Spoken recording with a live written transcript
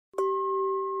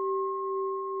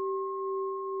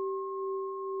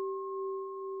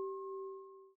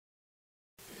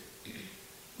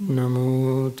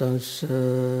Namo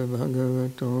tassa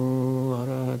bhagavato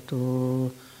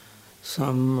arahato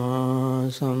samma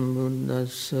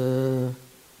sambuddhassa.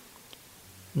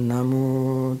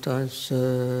 Namo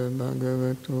tassa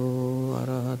bhagavato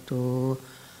arahato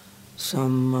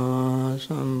samma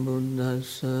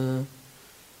sambuddhassa.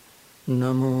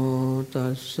 Namo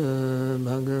tassa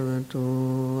bhagavato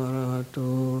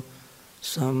arahato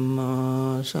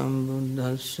samma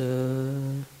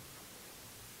sambuddhassa.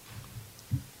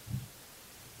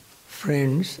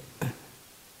 Friends,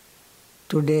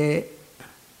 today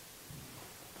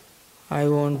I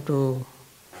want to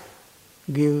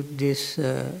give this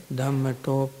Dhamma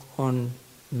talk on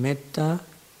Metta,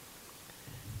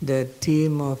 the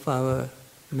theme of our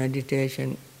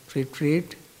meditation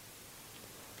retreat.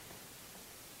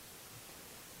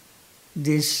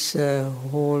 This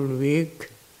whole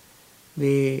week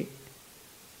we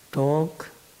talk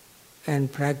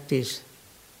and practice.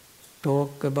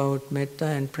 Talk about Metta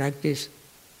and practice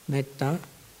Metta,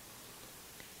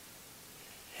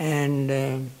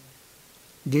 and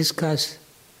discuss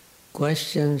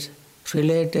questions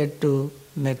related to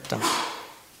Metta.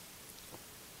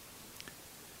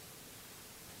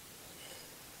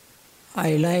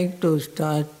 I like to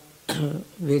start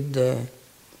with the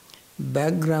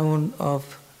background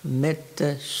of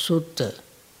Metta Sutta.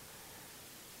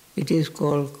 It is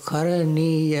called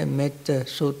Karaniya Metta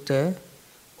Sutta,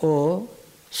 or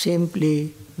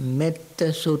simply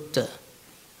Metta Sutta.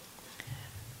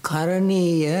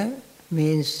 Karaniya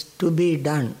means to be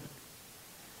done.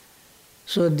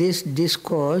 So this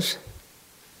discourse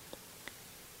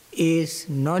is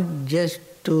not just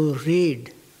to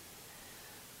read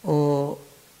or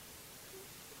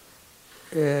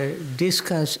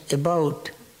discuss about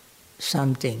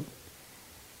something.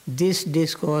 This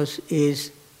discourse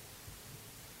is,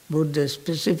 Buddha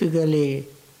specifically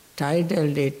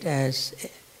titled it as,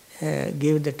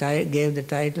 gave the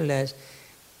title as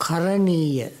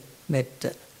Karaniya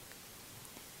Metta.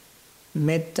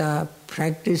 Metta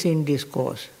practicing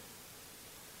discourse.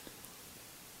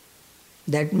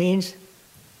 That means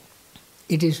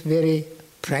it is very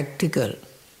practical.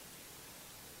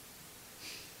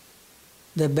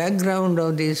 The background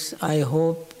of this, I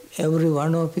hope every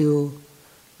one of you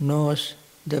knows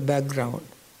the background.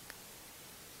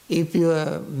 If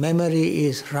your memory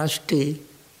is rusty,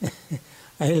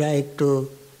 I like to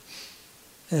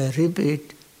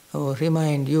repeat or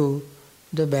remind you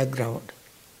the background.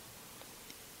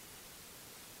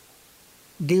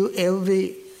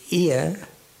 Every year,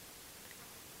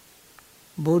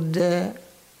 Buddha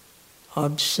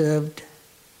observed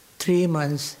 3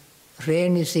 months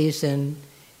rainy season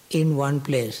in one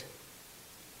place.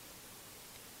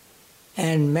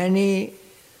 And many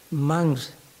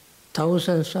monks,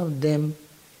 thousands of them,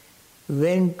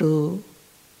 went to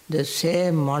the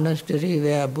same monastery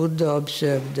where Buddha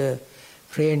observed the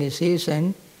rainy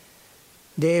season.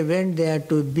 They went there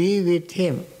to be with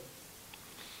him.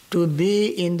 To be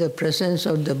in the presence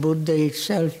of the Buddha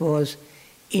itself was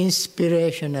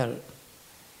inspirational,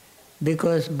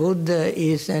 because Buddha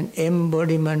is an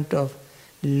embodiment of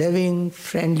loving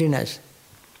friendliness.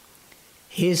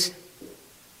 His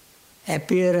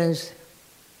appearance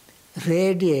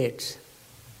radiates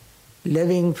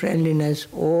loving friendliness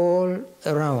all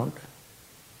around.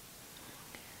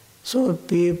 So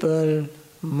people,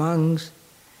 monks,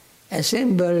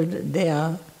 assembled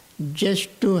there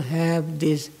just to have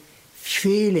this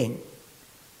feeling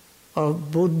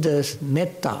of Buddha's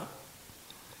metta.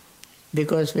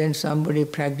 Because when somebody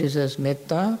practices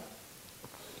metta,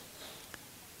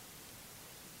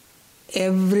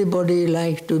 everybody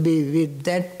likes to be with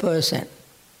that person.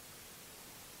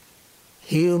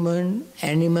 Human,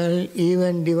 animal,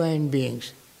 even divine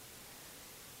beings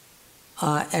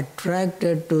are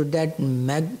attracted to that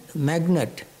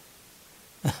magnet.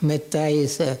 Metta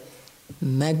is a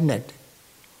magnet.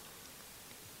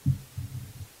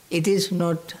 It is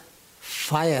not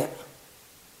fire.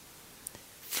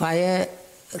 Fire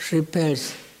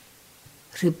repels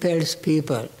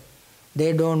people.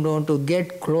 They don't want to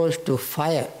get close to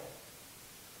fire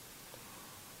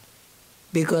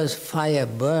because fire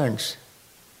burns.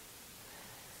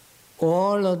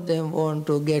 All of them want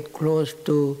to get close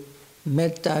to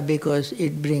metta because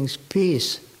it brings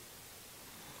peace.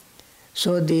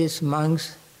 So these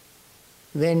monks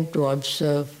went to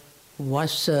observe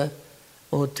Vassa,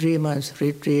 or 3 months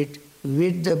retreat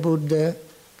with the Buddha.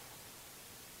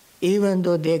 Even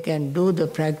though they can do the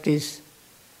practice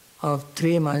of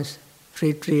 3 months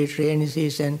retreat, rainy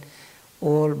season,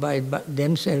 all by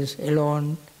themselves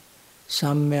alone,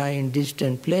 somewhere in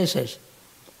distant places.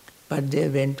 But they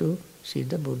went to see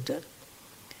the Buddha.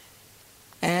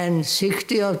 and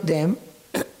 60 of them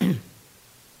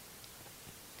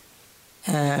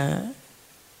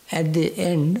at the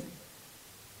end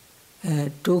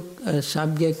took a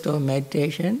subject of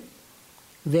meditation,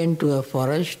 went to a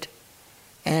forest,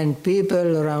 and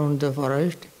people around the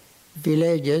forest,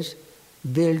 villagers,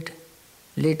 built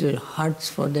little huts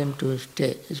for them to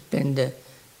spend the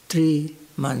 3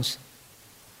 months.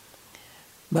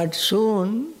 But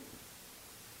soon,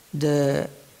 the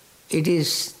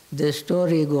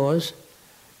story goes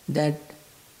that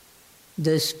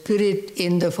the spirit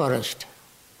in the forest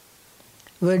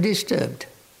were disturbed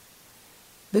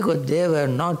because they were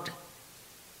not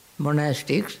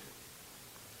monastics.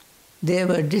 They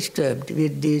were disturbed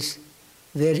with these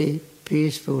very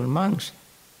peaceful monks.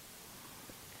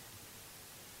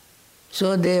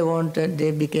 So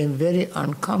they became very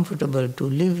uncomfortable to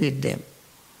live with them.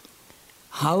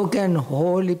 How can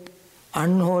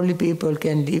unholy people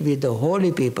can live with the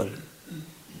holy people?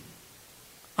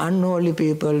 Unholy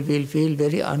people will feel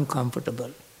very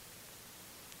uncomfortable.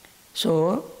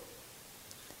 So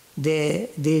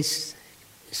these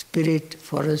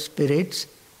forest spirits,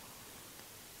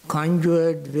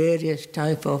 conjured various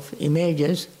type of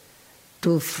images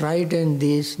to frighten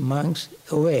these monks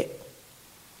away.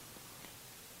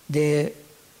 They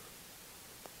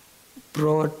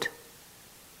brought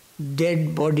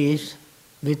dead bodies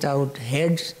without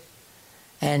heads,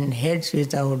 and heads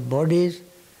without bodies,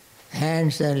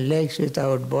 hands and legs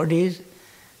without bodies,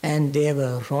 and they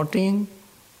were rotting,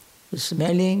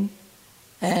 smelling,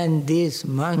 and these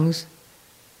monks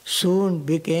soon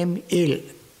became ill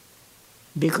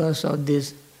because of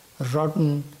this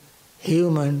rotten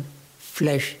human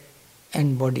flesh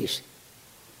and bodies.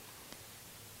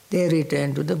 They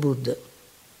returned to the Buddha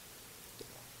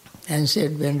and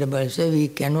said, Venerable Sir, we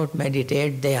cannot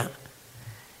meditate there.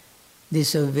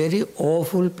 This is a very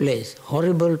awful place,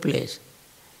 horrible place.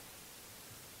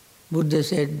 Buddha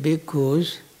said,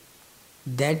 Bhikkhus,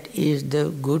 that is the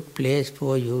good place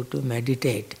for you to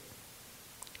meditate.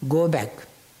 Go back,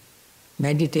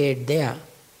 meditate there.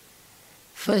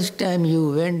 First time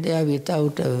you went there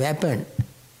without a weapon.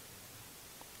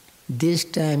 This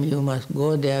time you must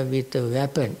go there with a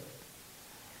weapon.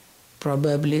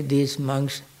 Probably these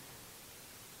monks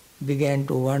began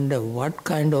to wonder what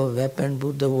kind of weapon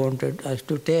Buddha wanted us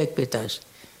to take with us.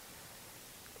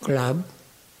 Club,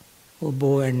 or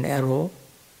bow and arrow,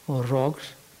 or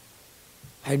rocks.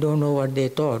 I don't know what they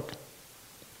thought.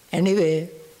 Anyway,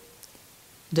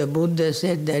 the Buddha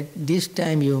said that this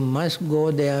time you must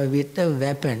go there with a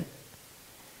weapon.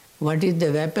 What is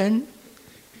the weapon?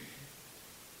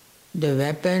 The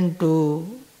weapon to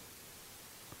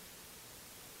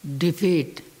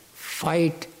defeat,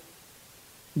 fight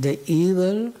the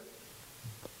evil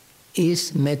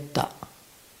is metta.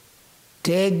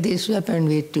 Take this weapon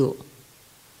with you.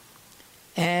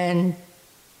 And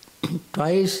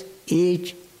twice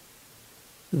each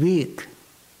week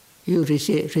you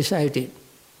recite it.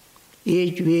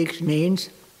 Each week means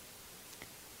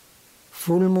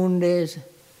full moon days,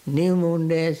 new moon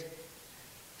days,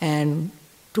 and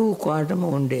 2 quarter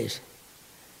moon days.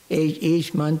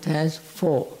 Each month has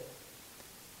 4.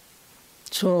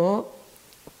 So,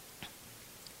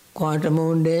 quarter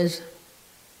moon days,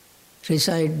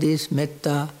 recite this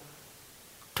metta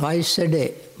twice a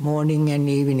day, morning and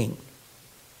evening.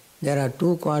 There are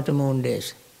 2 quarter moon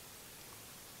days,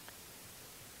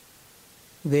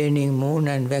 waning moon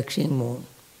and waxing moon.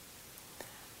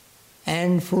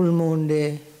 And full moon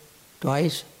day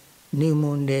twice, new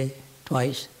moon day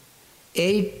twice.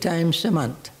 8 times a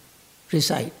month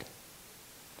recite.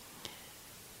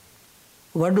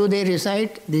 What do they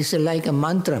recite? This is like a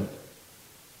mantra.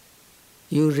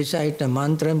 You recite a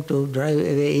mantra to drive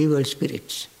away evil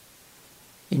spirits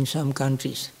in some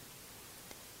countries.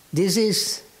 This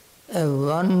is a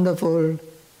wonderful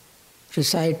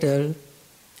recital,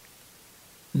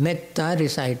 metta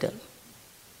recital.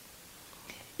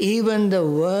 Even the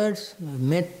words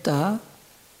metta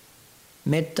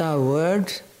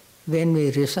words, when we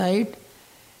recite,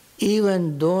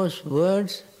 even those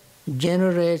words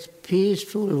generate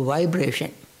peaceful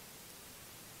vibration.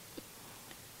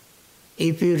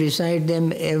 If you recite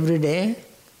them every day,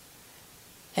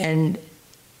 and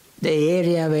the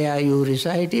area where you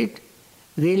recite it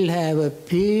will have a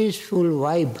peaceful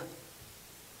vibe.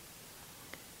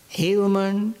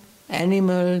 Human,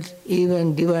 animals,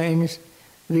 even divines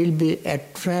will be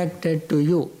attracted to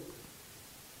you.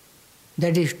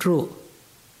 That is true.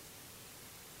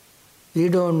 We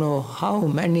don't know how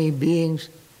many beings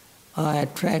are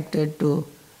attracted to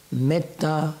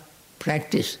metta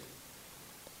practice.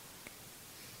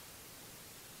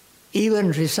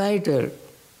 Even recital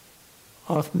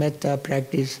of metta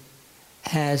practice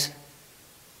has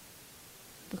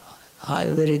a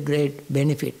very great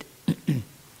benefit.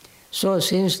 So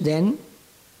since then,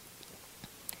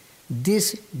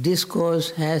 this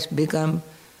discourse has become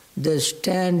the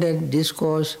standard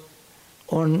discourse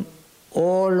on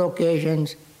all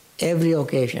occasions, every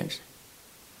occasion.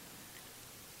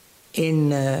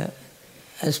 In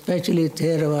especially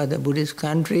Theravada Buddhist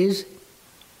countries,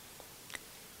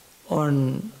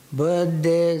 on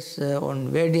birthdays,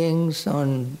 on weddings,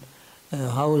 on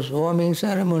housewarming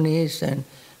ceremonies and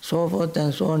so forth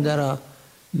and so on. There are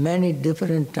many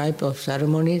different types of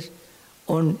ceremonies.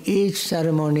 On each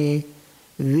ceremony,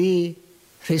 we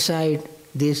recite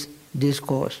this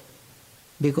discourse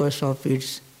because of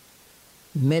its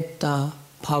metta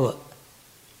power.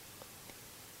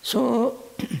 So,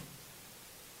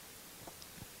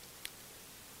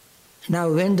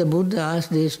 now when the Buddha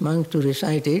asked these monks to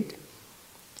recite it,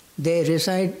 they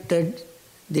recited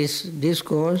this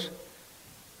discourse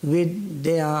with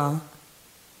their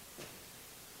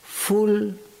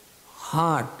full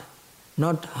heart,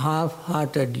 not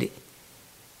half-heartedly,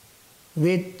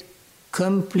 with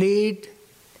complete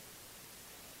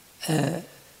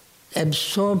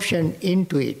absorption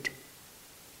into it.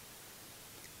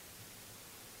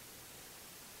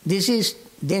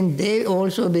 Then they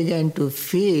also began to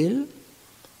feel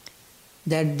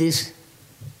that this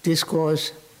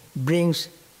discourse brings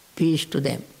peace to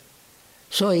them.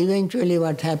 So eventually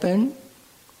what happened,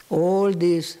 all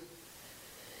these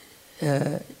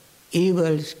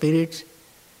evil spirits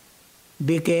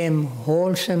became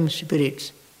wholesome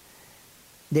spirits.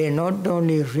 They not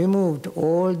only removed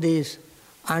all these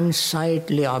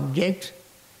unsightly objects,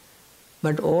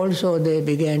 but also they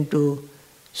began to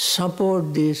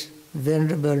support these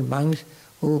venerable monks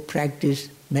who practice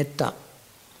metta.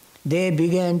 They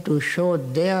began to show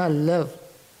their love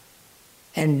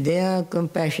and their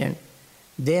compassion,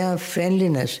 their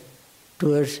friendliness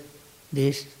towards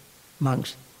these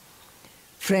monks.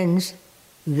 Friends,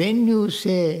 when you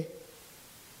say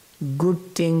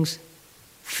good things,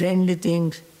 friendly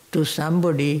things to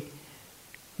somebody,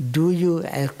 do you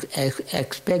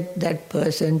expect that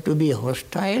person to be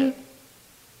hostile?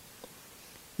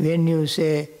 When you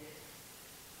say,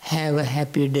 have a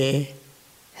happy day,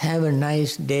 have a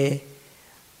nice day,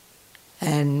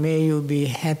 and may you be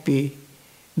happy,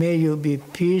 may you be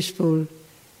peaceful.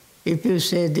 If you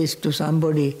say this to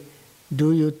somebody,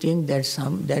 do you think that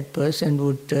that person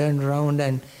would turn around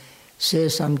and say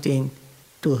something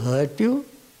to hurt you?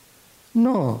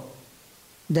 No.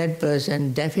 That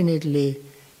person definitely,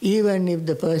 even if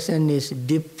the person is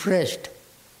depressed,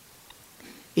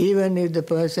 even if the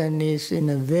person is in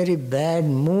a very bad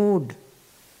mood,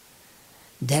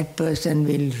 that person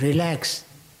will relax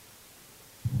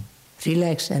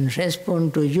and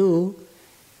respond to you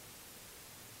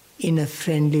in a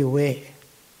friendly way,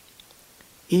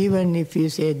 even if you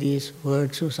say these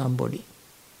words to somebody.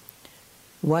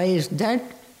 Why is that?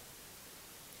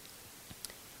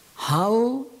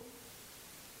 How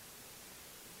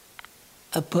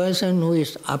a person who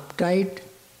is uptight,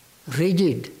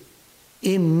 rigid,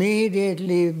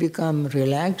 immediately become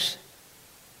relaxed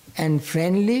and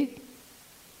friendly,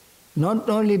 not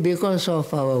only because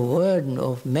of our word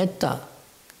of metta,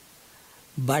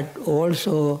 but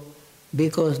also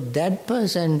because that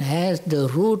person has the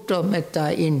root of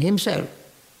metta in himself.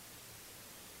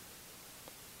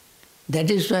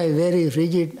 That is why very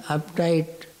rigid, uptight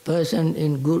person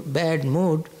in good, bad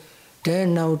mood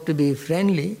turn out to be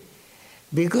friendly,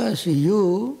 because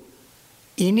you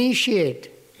initiate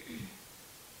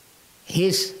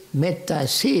his metta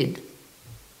seed.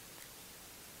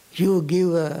 You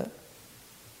give a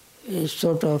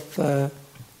sort of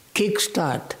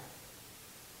kickstart.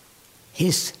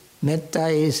 His metta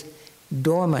is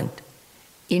dormant,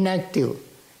 inactive,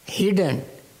 hidden,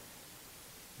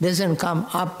 doesn't come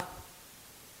up.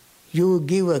 You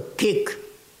give a kick,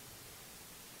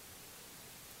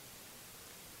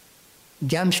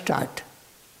 jump start,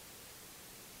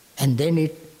 and then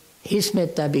his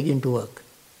metta begin to work.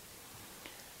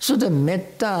 So the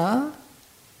metta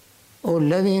or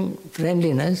loving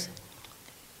friendliness,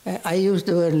 I use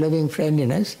the word loving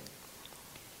friendliness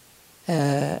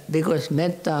because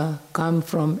metta comes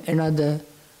from another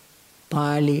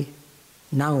Pali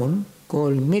noun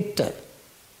called mitta.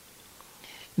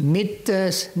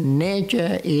 Mitta's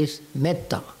nature is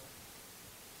metta.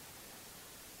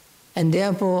 And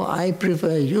therefore I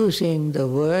prefer using the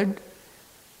word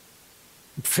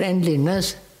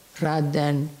friendliness rather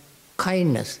than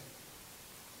kindness.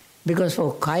 Because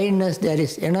for kindness there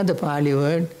is another Pali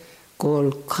word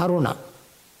called karuna.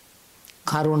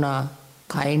 Karuna,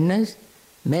 kindness,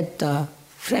 metta,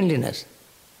 friendliness.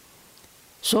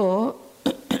 So,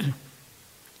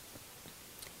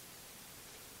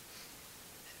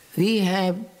 we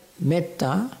have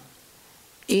metta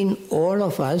in all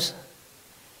of us,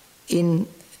 in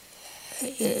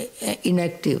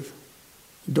inactive,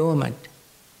 dormant.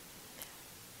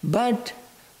 But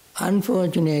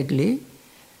unfortunately,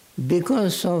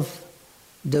 because of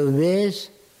the ways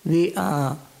we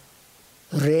are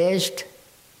raised,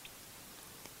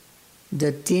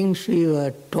 the things we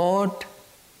were taught,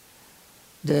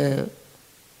 the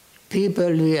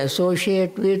people we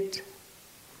associate with,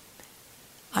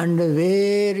 under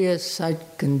various such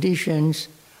conditions,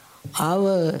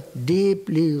 our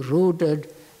deeply rooted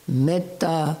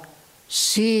metta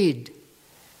seed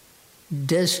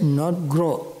does not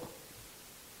grow.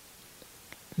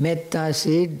 Metta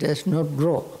seed does not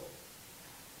grow.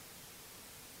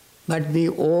 But we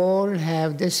all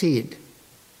have the seed.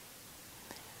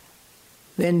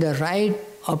 When the right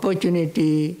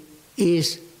opportunity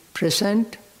is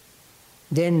present,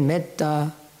 then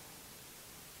metta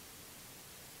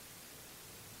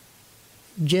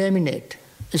germinate,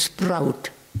 sprout,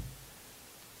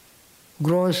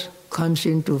 grows, comes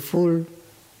into full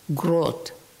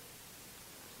growth.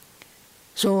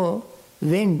 So,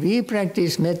 when we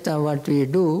practice metta, what we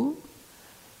do,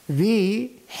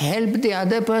 we help the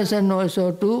other person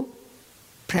also to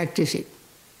practice it.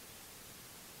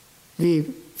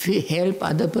 We help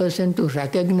other person to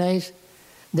recognize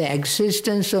the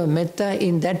existence of metta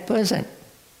in that person.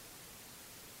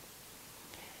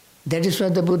 That is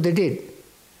what the Buddha did.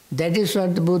 That is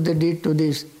what the Buddha did to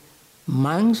these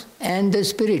monks and the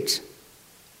spirits.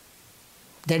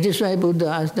 That is why Buddha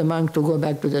asked the monk to go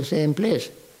back to the same place.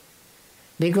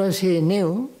 Because he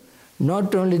knew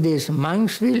not only these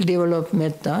monks will develop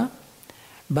metta,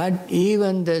 but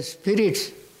even the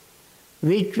spirits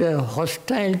which were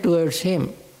hostile towards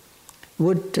him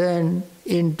would turn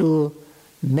into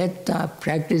metta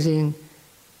practicing,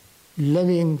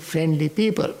 loving, friendly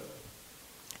people.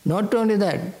 Not only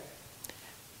that,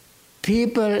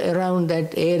 people around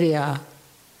that area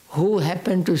who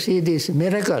happen to see this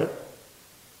miracle,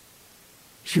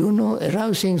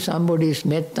 arousing somebody's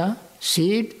metta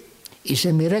seed is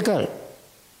a miracle.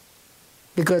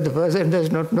 Because the person does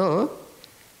not know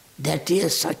that he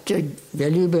has such a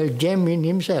valuable gem in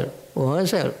himself or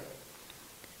herself.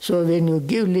 So when you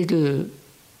give little,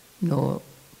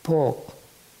 pork,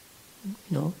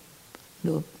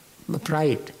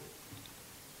 pride,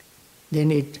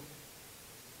 then it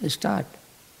start.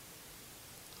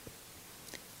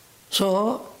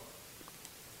 So,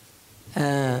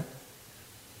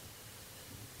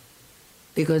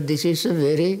 because this is a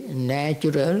very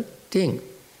natural thing.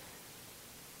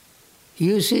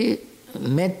 You see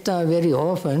metta very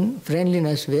often,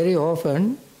 friendliness very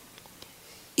often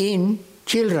in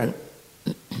children.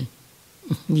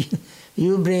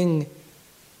 You bring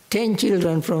 10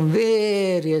 children from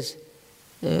various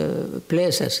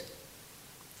places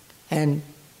and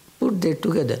put them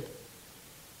together.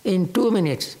 In 2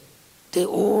 minutes, they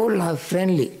all are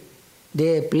friendly.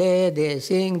 They play, they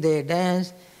sing, they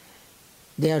dance,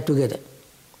 they are together.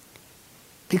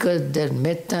 Because the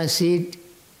metta seed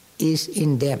is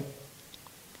in them.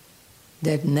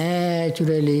 That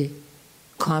naturally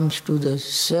comes to the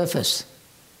surface.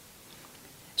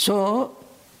 So,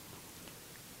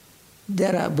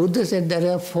 Buddha said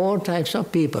there are 4 types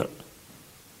of people.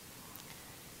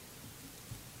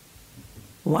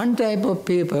 One type of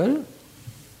people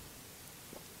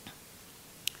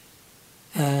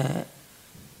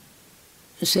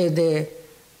say they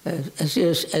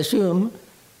assume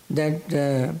that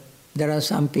there are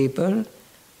some people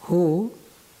who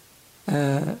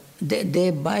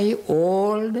they buy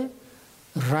old,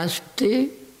 rusty,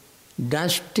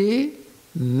 dusty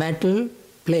metal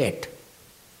plate.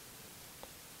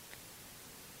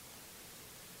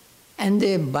 And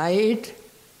they buy it,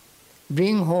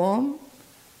 bring home,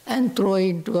 and throw it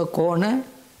into a corner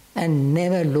and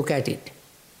never look at it.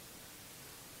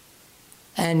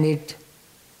 And it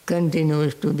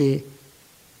continues to be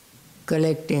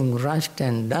collecting rust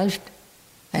and dust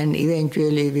and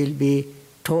eventually will be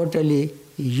totally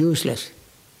useless.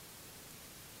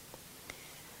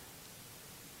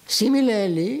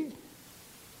 Similarly,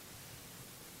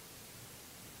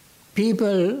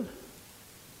 people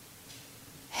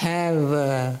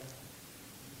have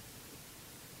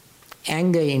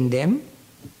anger in them,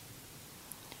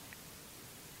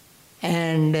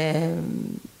 and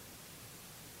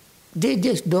they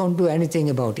just don't do anything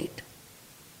about it.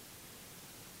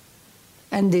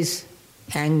 And this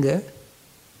anger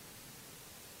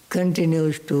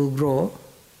continues to grow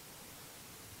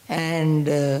and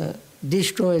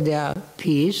destroy their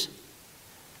peace,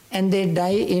 and they die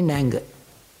in anger.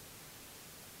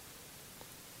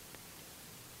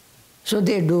 So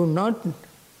they do not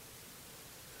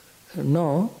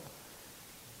know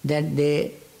that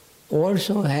they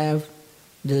also have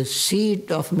the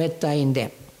seed of metta in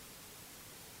them.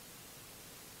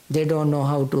 They don't know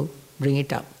how to bring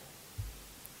it up.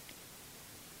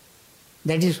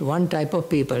 That is one type of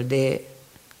people. They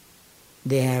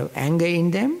have anger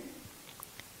in them,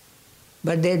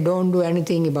 but they don't do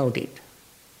anything about it.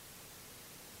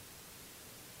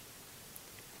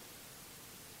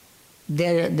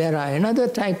 There are another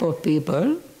type of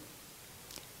people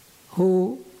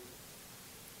who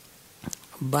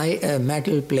buy a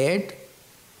metal plate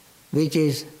which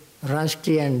is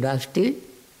rusty and dusty,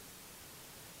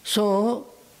 so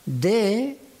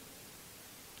they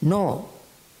know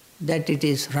that it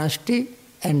is rusty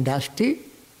and dusty,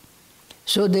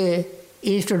 so they,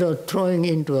 instead of throwing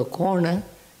into a corner,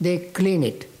 they clean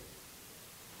it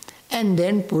and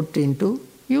then put into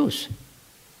use.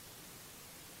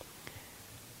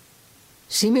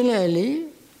 Similarly,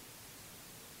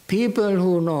 people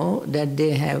who know that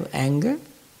they have anger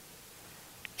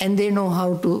and they know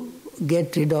how to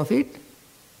get rid of it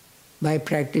by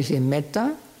practicing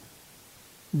metta,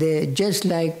 they just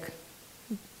like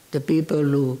the people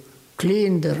who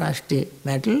clean the rusty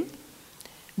metal,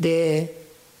 they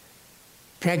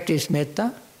practice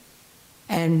metta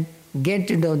and get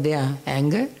rid of their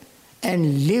anger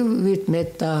and live with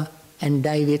metta and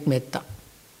die with metta.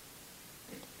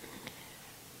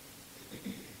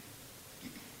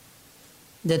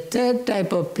 The third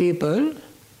type of people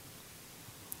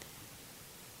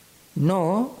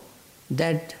know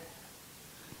that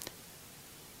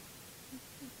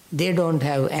they don't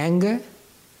have anger,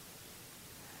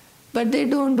 but they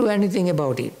don't do anything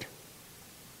about it.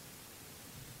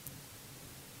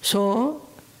 So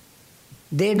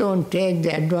they don't take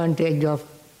the advantage of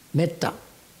metta.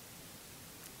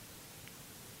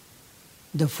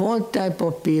 The fourth type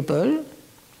of people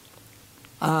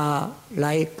are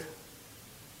like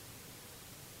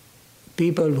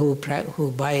people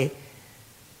who buy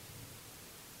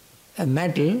a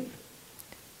metal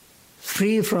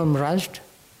free from rust,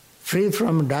 free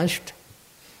from dust,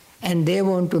 and they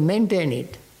want to maintain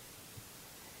it.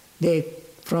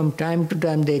 From time to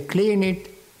time they clean it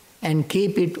and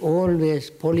keep it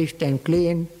always polished and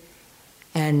clean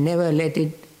and never let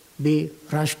it be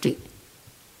rusty.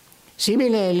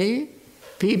 Similarly,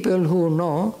 people who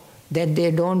know that they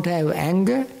don't have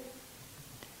anger,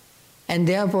 and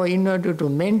therefore in order to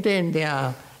maintain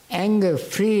their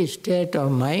anger-free state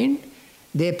of mind,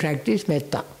 they practice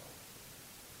metta.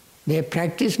 They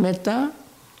practice metta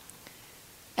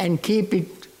and keep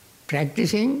it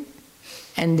practicing,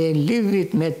 and they live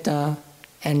with metta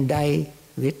and die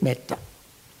with metta.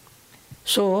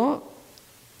 So,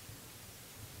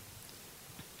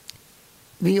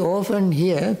 we often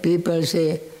hear people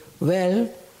say, well,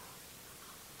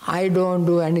 I don't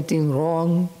do anything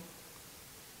wrong,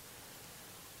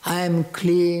 I am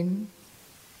clean,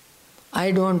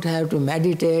 I don't have to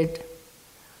meditate,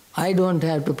 I don't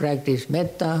have to practice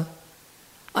metta,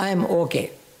 I am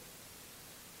okay.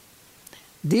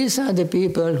 These are the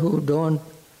people who don't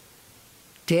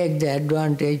take the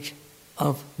advantage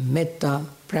of metta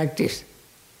practice.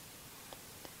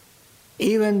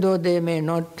 Even though they may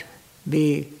not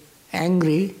be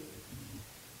angry,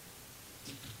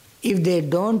 if they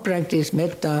don't practice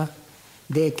metta,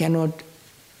 they cannot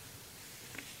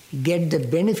get the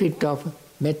benefit of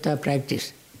metta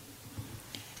practice.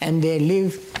 And they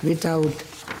live without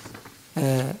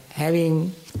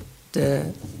having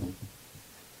the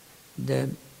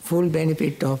full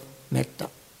benefit of metta.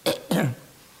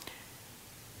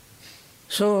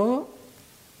 So,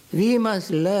 we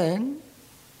must learn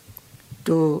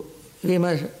to, we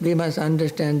must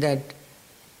understand that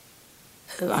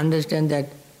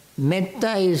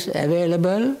metta is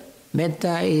available,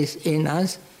 metta is in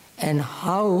us, and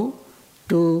how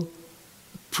to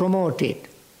promote it,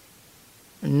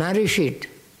 nourish it,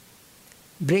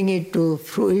 bring it to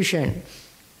fruition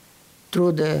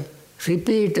through the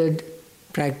repeated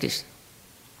practice.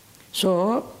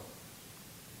 So,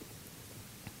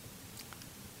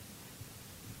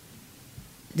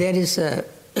 there is a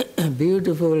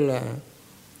beautiful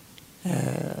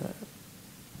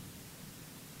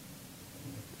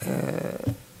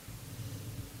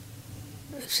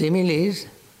similes,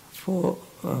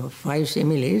 5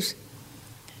 similes,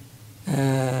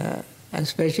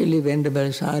 especially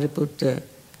Venerable Sariputta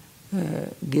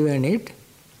given it.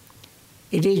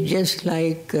 It is just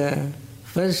like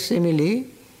first simile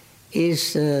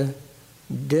is a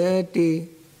dirty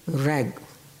rag.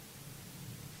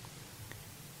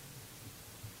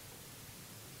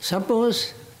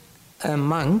 Suppose a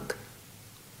monk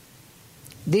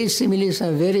These similes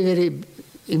are very, very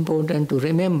important to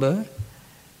remember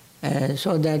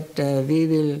so that we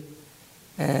will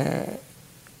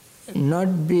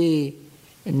not be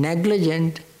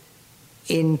negligent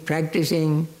in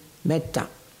practicing metta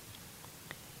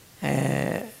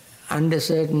under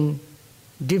certain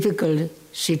difficult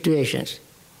situations.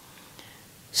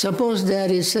 Suppose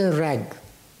there is a rag,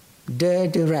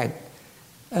 dirty rag.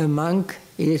 A monk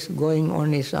is going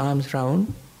on his arms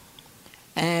round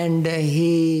and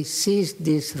he sees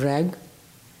this rag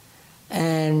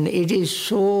and it is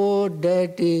so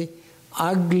dirty,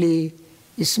 ugly,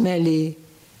 smelly,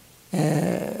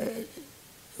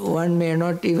 one may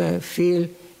not even feel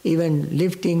even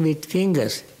lifting with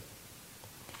fingers.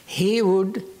 He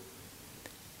would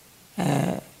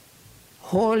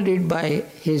hold it by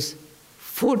his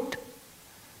foot,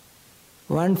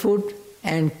 one foot,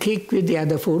 and kick with the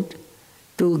other foot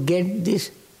to get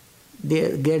the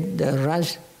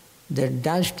rust, the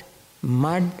dust,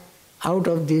 mud out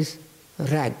of this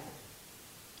rag.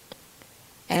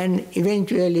 And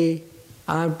eventually,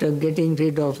 after getting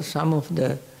rid of some of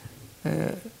the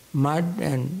mud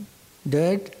and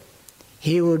dirt,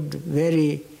 he would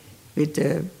with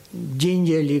a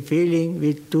gingerly feeling,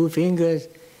 with 2 fingers,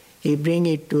 he bring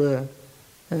it to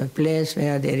a place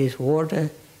where there is water,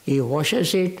 he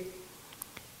washes it,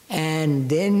 and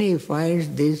then he finds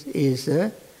this is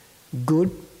a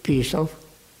good piece of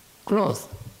cloth.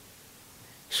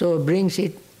 So brings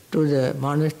it to the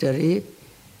monastery,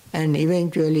 and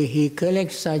eventually he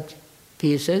collects such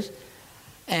pieces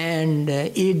and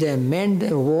either mend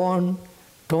a worn,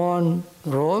 torn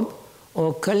robe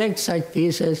or collect such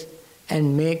pieces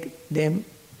and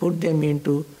put them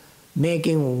into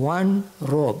making one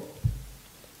robe.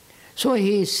 So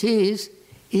he sees,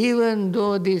 even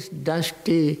though this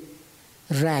dusty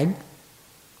rag,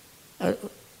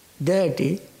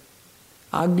 dirty,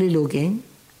 ugly looking,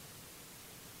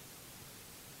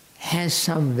 has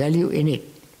some value in it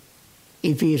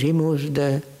if he removes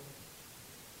the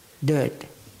dirt.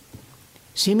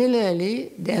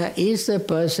 Similarly, there is a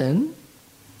person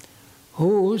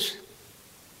whose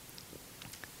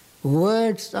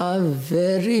words are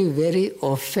very, very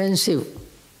offensive,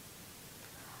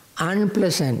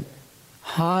 unpleasant,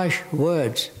 harsh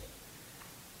words.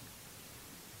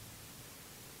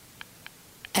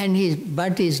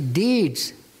 But his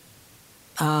deeds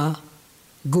are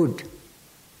good.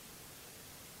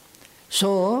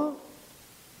 So,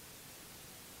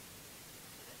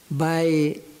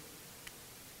 by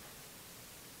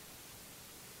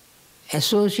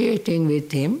associating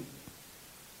with him,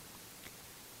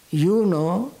 you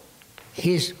know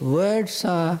his words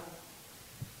are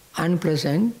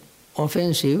unpleasant,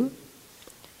 offensive,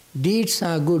 deeds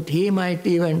are good. He might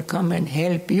even come and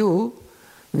help you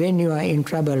when you are in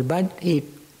trouble, but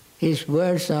his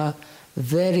words are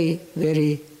very,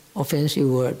 very offensive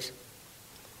words.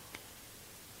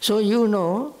 So you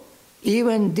know,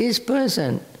 even this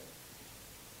person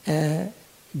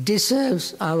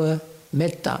deserves our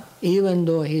metta, even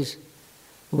though his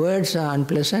words are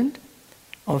unpleasant,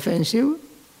 offensive,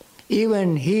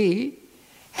 even he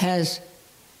has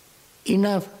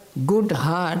enough good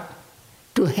heart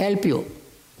to help you.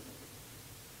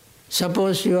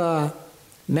 Suppose you are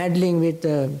meddling with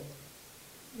a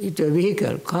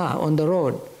vehicle, car on the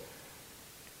road,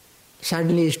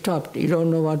 suddenly stopped, you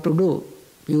don't know what to do.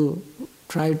 You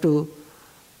try to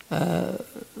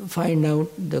find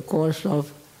out the cause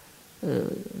of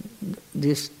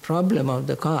this problem of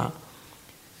the car.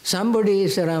 Somebody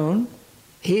is around,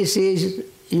 he sees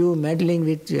you meddling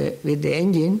with the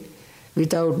engine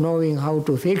without knowing how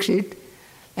to fix it,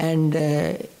 and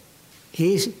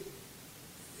he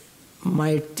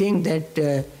might think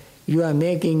that you are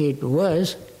making it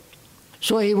worse,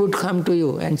 so he would come to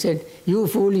you and said, "You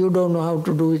fool, you don't know how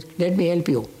to do it, let me help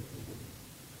you."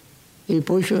 He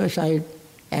push you aside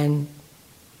and,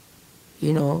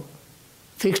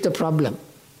 fix the problem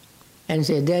and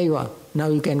say, "There you are, now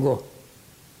you can go."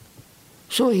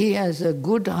 So he has a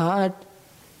good heart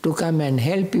to come and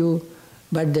help you,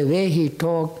 but the way he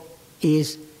talked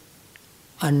is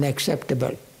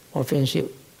unacceptable,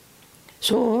 offensive.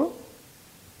 So,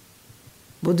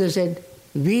 Buddha said,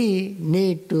 we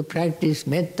need to practice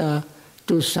metta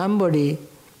to somebody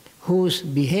whose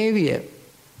behavior,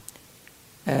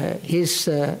 his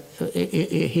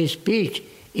speech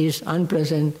is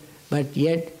unpleasant, but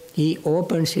yet he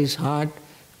opens his heart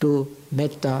to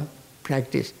metta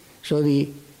practice. So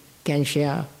we can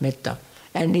share metta.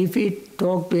 And if we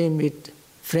talk to him with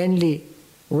friendly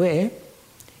way,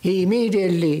 he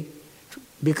immediately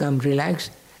becomes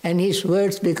relaxed and his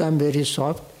words become very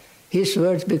soft, his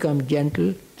words become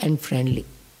gentle and friendly.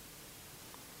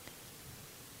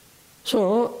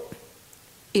 So,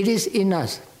 it is in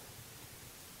us.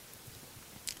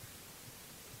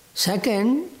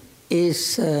 Second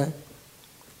is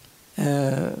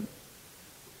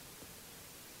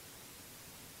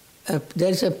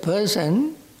there's a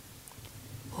person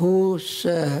whose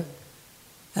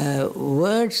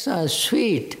words are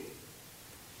sweet,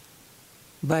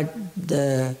 but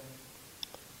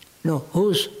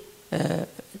whose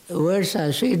words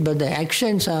are sweet, but the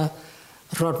actions are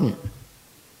rotten,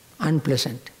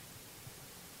 unpleasant.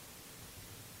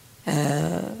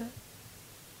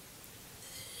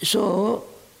 So,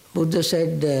 Buddha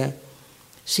said,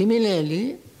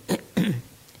 similarly,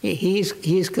 he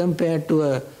is compared to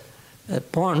a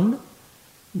pond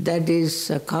that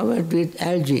is covered with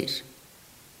algae.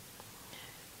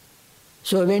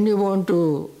 So when you want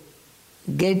to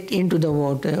get into the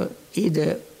water,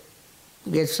 either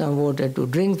get some water to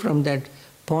drink from that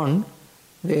pond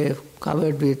where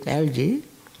covered with algae,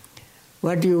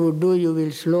 what you would do, you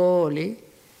will slowly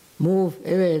move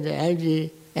away the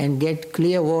algae and get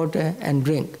clear water and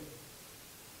drink.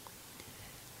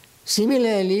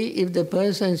 Similarly, if the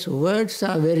person's words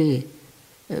are very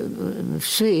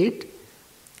sweet,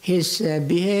 his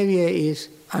behavior is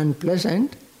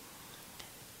unpleasant,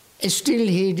 still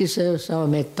he deserves our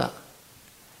metta.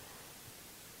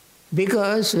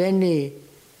 Because when we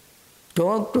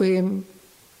talk to him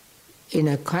in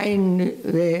a kind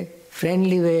way,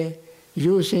 friendly way,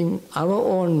 using our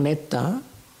own metta,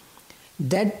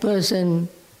 that person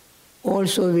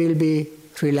also will be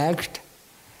relaxed,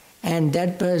 and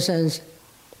that person's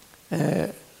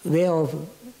way of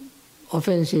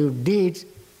offensive deeds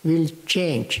will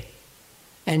change,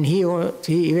 and he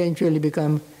eventually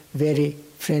become very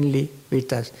friendly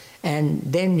with us. And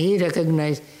then he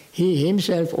recognizes he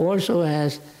himself also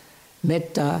has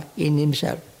metta in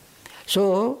himself.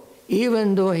 So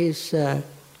even though his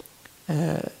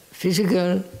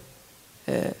physical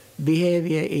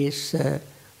behavior is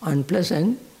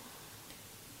unpleasant,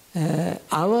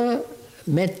 our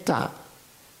metta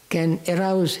can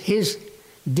arouse his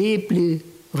deeply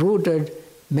rooted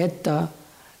metta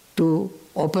to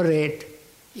operate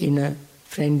in a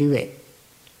friendly way.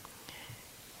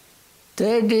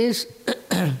 Third is,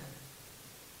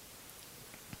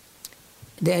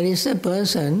 there is a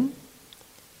person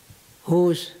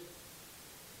whose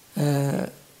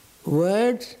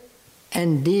words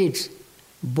and deeds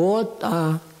both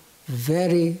are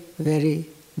very, very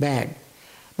bad.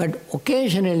 But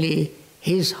occasionally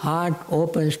his heart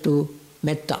opens to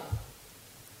metta.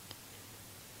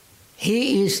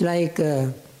 He is like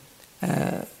a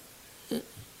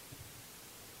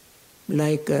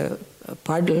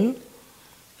puddle,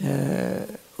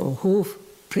 or hoof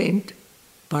print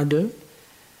puddle.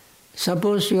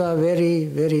 Suppose you are very,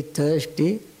 very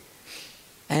thirsty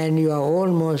and you are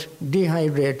almost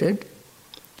dehydrated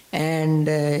and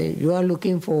you are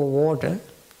looking for water.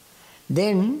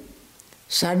 Then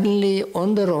suddenly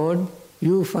on the road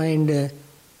you find a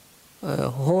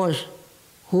horse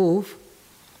hoof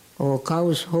or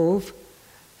cow's hoof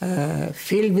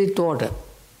filled with water.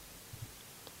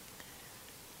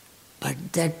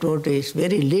 But that water is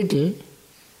very little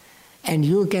and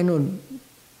you cannot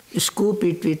scoop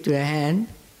it with your hand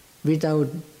without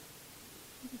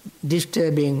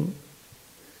disturbing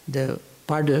the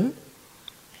puddle.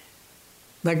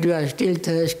 But you are still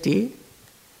thirsty.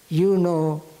 You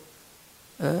know,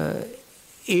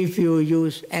 if you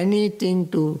use anything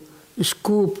to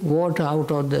scoop water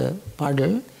out of the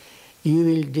puddle, you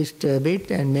will disturb it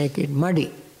and make it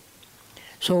muddy.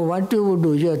 So what you would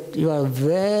do, you are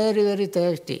very, very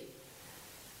thirsty.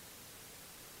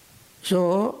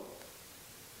 So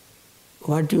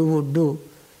what you would do,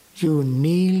 you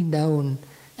kneel down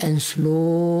and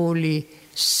slowly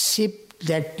sip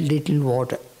that little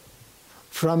water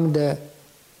from the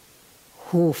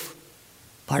hoof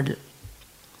puddle,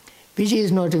 which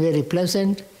is not very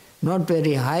pleasant, not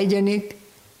very hygienic,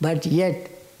 but yet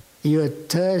your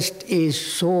thirst is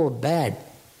so bad,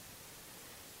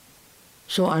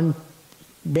 so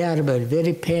unbearable,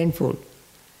 very painful,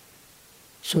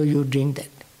 so you drink that.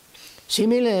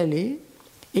 Similarly,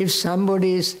 if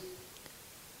somebody's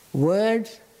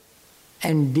words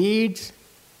and deeds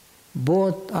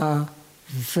both are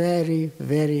very,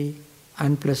 very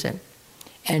unpleasant,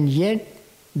 and yet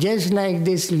just like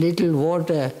this little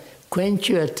water quench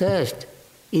your thirst,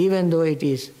 even though it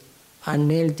is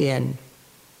unhealthy and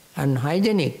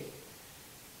unhygienic,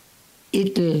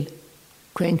 it will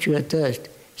quench your thirst.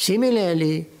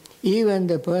 Similarly, even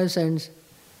the person's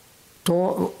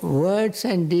words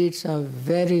and deeds are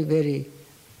very, very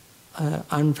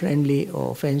unfriendly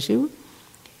or offensive,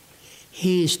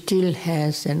 he still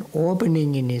has an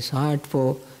opening in his heart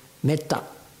for metta.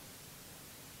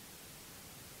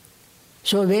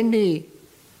 So when we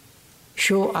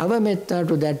show our metta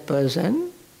to that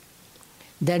person,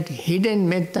 that hidden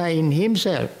metta in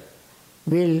himself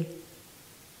will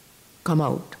come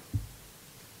out,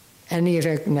 and he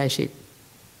recognizes it,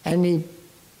 and he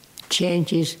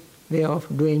changes his way of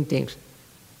doing things.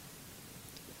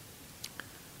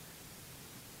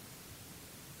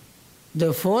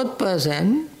 The fourth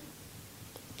person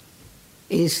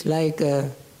is like a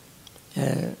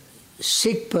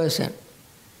sick person.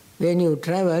 When you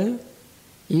travel,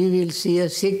 you will see a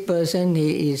sick person.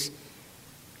 He is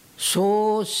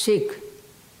so sick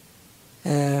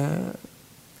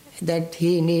that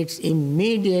he needs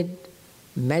immediate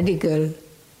medical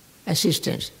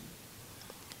assistance.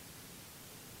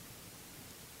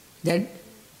 That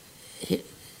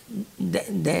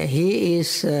he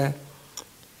is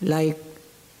like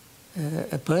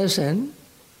a person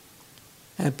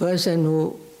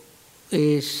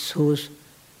whose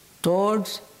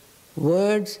thoughts,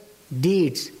 words,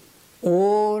 deeds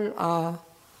all are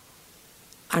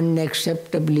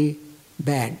unacceptably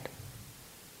bad.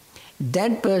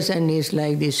 That person is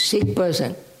like this sick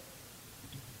person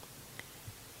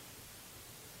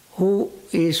who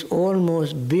is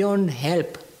almost beyond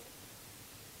help.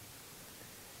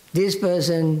 This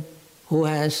person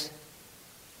whose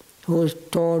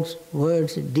thoughts,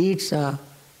 words, deeds are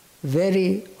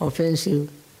very offensive,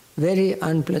 very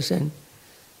unpleasant,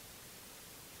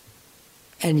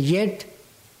 and yet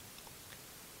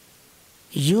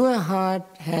your heart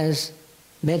has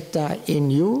metta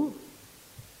in you,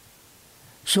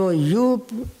 so you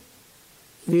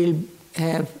will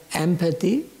have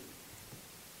empathy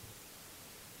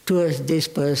towards this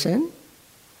person,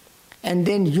 and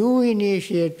then you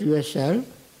initiate yourself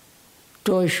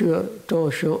to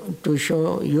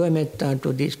show your metta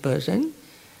to this person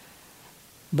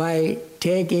by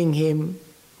taking him,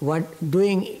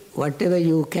 doing whatever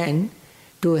you can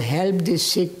to help this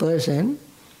sick person,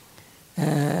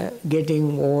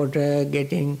 getting water,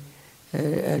 getting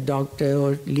a doctor,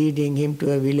 or leading him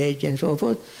to a village and so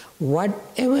forth.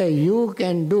 Whatever you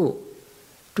can do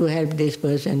to help this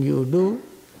person, you do,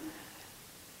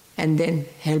 and then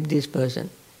help this person.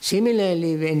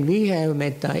 Similarly, when we have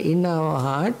metta in our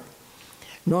heart,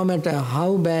 no matter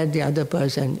how bad the other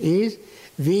person is,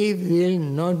 we will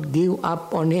not give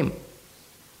up on him.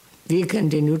 We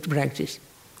continue to practice.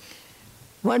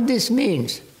 What this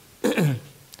means,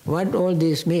 what all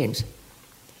this means,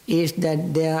 is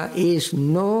that there is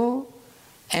no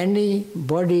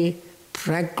anybody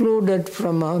precluded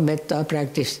from our metta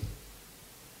practice.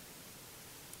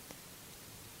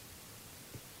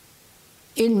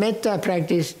 In metta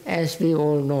practice, as we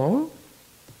all know,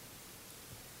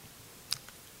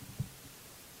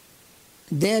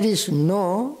 there is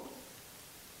no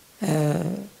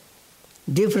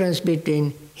difference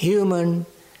between human,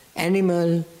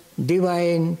 animal,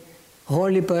 divine,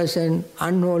 holy person,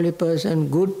 unholy person,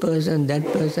 good person, that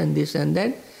person, this and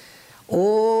that.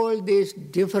 All these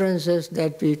differences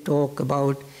that we talk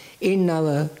about in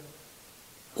our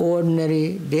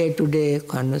ordinary day-to-day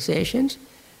conversations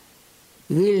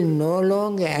will no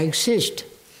longer exist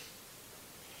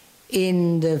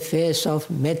in the face of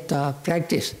metta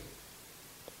practice.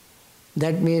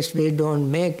 That means we don't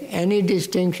make any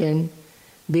distinction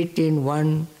between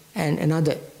one and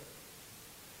another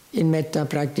in metta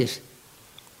practice.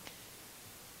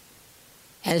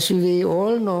 As we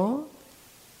all know,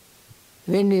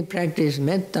 when we practice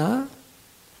metta,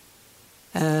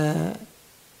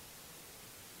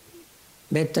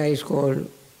 metta is called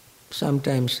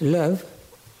sometimes love.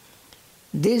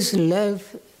 This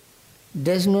love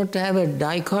does not have a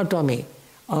dichotomy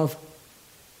of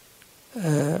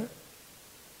the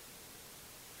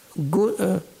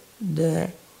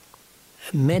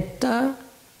metta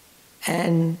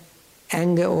and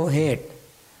anger or hate,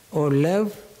 or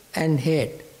love and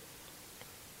hate.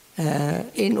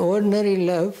 In ordinary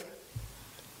love,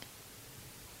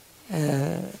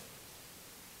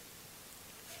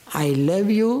 I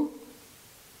love you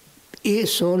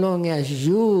so long as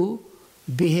you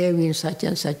behave in such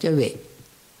and such a way.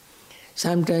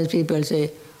 Sometimes people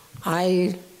say,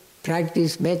 I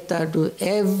practice metta to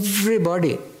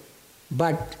everybody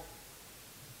but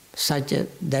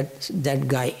that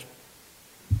guy.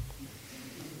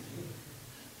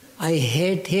 I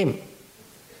hate him,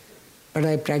 but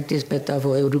I practice metta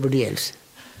for everybody else.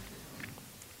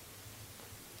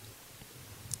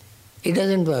 It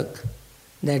doesn't work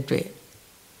that way.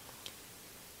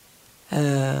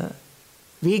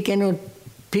 We cannot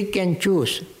pick and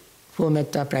choose for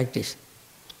metta practice.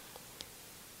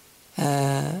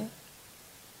 That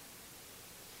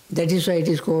is why it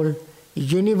is called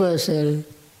universal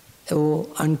or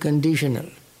unconditional.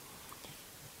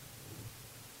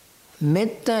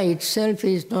 Metta itself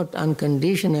is not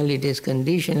unconditional, it is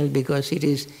conditional because it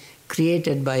is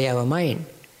created by our mind.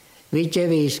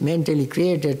 Whichever is mentally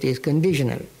created is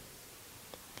conditional.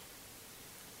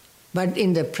 But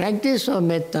in the practice of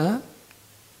metta,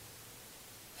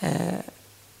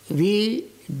 we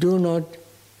do not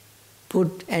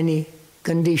put any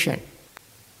condition.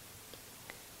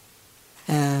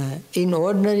 In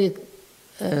ordinary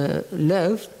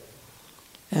love,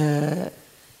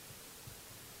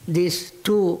 these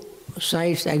two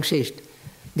sides exist.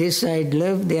 This side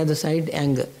love, the other side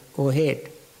anger or hate.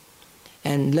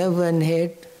 And love and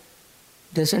hate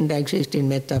doesn't exist in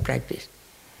metta practice.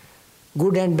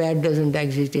 Good and bad doesn't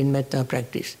exist in metta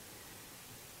practice.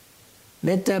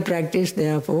 Metta practice,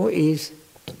 therefore, is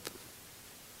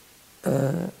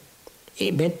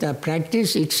metta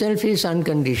practice itself is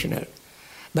unconditional.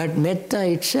 But metta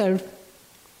itself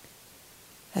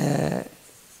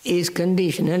is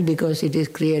conditional because it is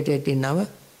created in our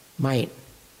mind.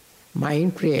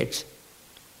 Mind creates,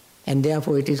 and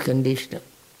therefore it is conditional.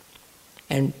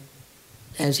 And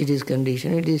as it is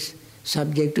conditional, it is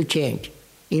subject to change,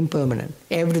 impermanent.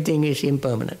 Everything is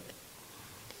impermanent,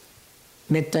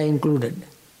 metta included.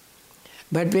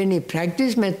 But when you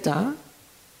practice metta,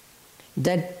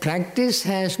 that practice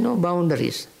has no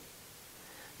boundaries,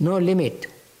 no limit.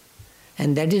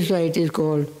 And that is why it is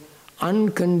called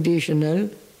unconditional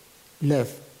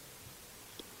love.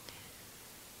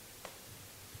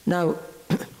 Now,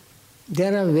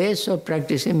 there are ways of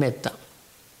practicing metta.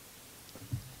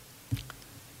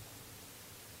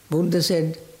 Buddha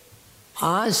said,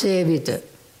 asevita,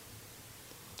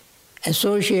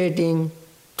 associating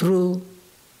through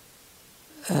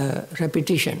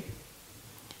repetition.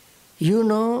 You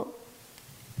know,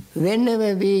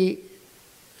 whenever we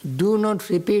do not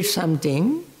repeat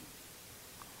something,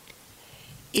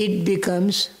 it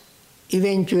becomes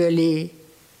eventually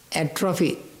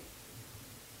atrophy.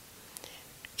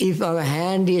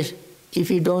 If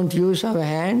we don't use our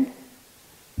hand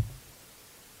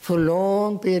for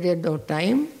long period of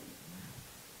time,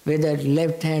 whether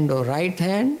left hand or right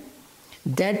hand,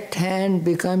 that hand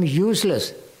becomes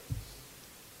useless.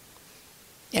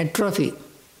 Atrophy.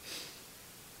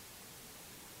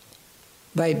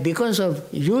 Because of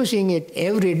using it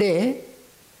every day,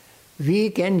 we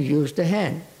can use the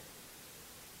hand.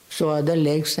 So are the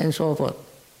legs and so forth.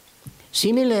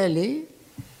 Similarly,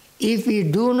 if we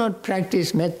do not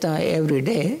practice metta every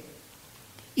day,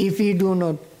 if we do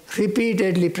not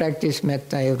repeatedly practice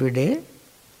metta every day,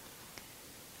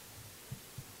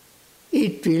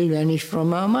 it will vanish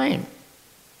from our mind.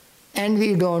 And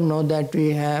we don't know that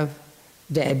we have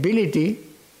the ability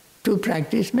to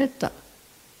practice metta.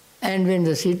 And when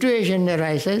the situation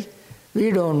arises,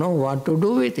 we don't know what to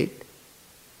do with it.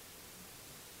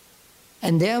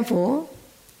 And therefore,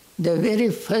 the very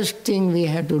first thing we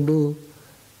have to do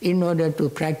in order to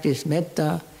practice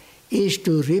metta is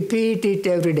to repeat it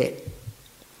every day.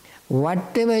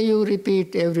 Whatever you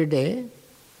repeat every day,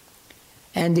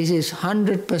 and this is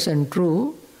 100%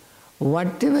 true,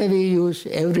 whatever we use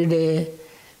every day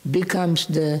becomes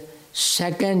the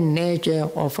second nature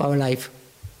of our life.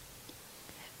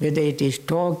 Whether it is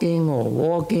talking or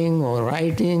walking or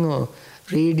writing or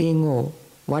reading or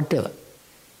whatever.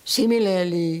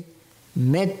 Similarly,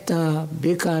 metta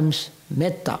becomes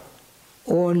metta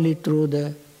only through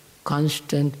the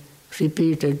constant,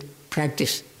 repeated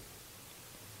practice.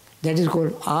 That is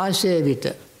called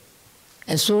asevita,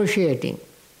 associating.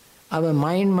 Our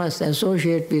mind must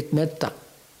associate with metta.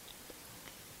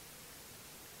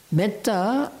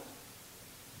 Metta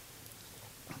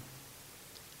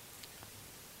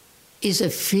is a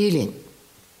feeling.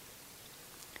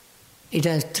 It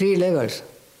has 3 levels.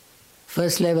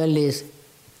 First level is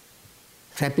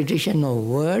repetition of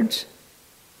words.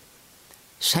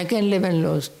 Second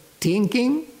level is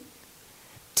thinking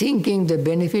the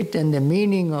benefit and the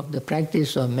meaning of the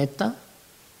practice of metta.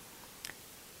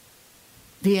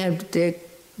 We have to take,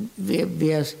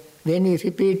 when we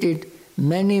repeat it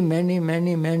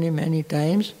many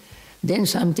times, then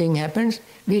something happens,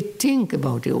 we think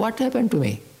about it. What happened to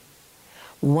me?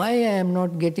 Why I am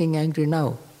not getting angry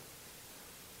now?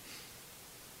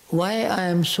 Why I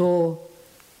am so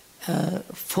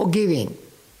forgiving?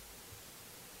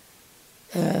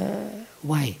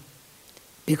 Why?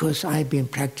 Because I've been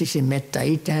practicing metta.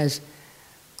 It has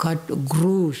cut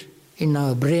grooves in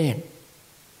our brain.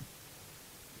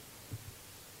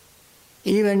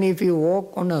 Even if you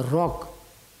walk on a rock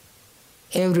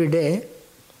every day,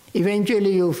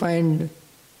 eventually you find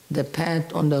the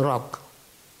path on the rock.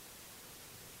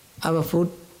 Our foot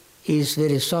is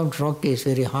very soft, rock is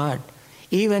very hard.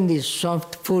 Even the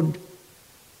soft foot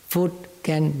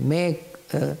can make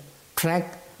a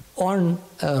track on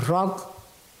a rock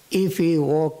if we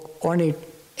walk on it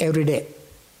every day.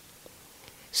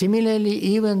 Similarly,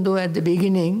 even though at the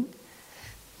beginning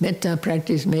metta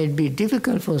practice may be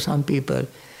difficult for some people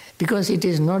because it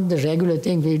is not the regular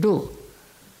thing we do.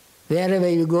 Wherever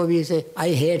you go, we say, I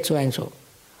hate so-and-so.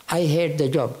 I hate the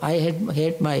job. I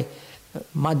hate my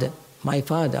mother, my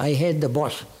father. I hate the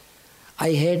boss.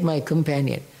 I hate my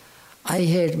companion. I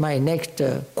hate my next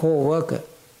co-worker.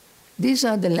 This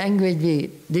is the language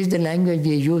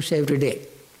we use every day.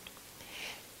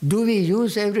 Do we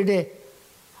use every day?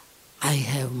 I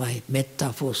have my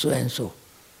metta for so-and-so.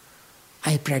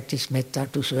 I practice metta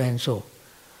to so-and-so.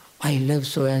 I love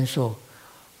so-and-so.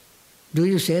 Do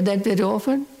you say that very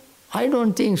often? I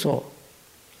don't think so.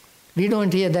 We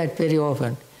don't hear that very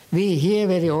often. We hear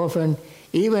very often,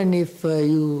 even if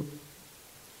you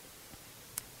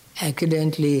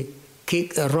accidentally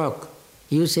kick a rock,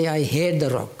 you say, I hate the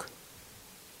rock.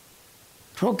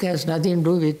 Rock has nothing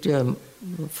to do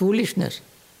with foolishness.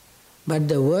 But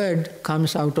the word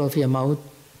comes out of your mouth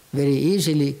very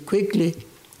easily, quickly,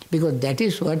 because that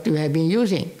is what you have been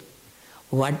using.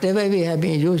 Whatever we have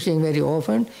been using very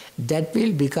often, that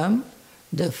will become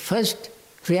the first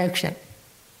reaction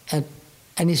at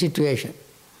any situation.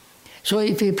 So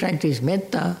if we practice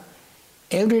metta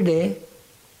every day,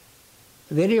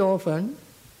 very often,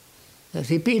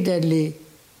 repeatedly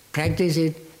practice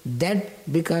it,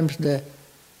 that becomes the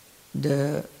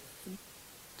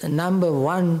number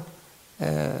one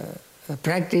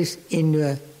practice in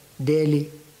your daily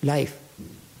life.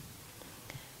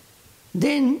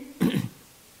 Then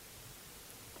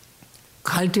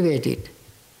cultivate it.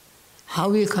 How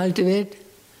we cultivate?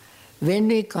 When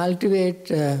we cultivate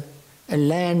a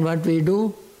land, what we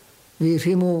do? We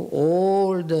remove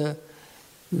all the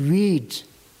weeds,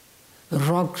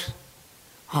 rocks,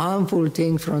 harmful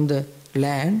things from the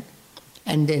land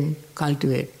and then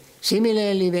cultivate.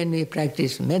 Similarly, when we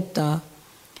practice metta,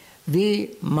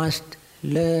 we must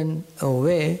learn a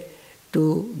way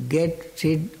to get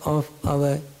rid of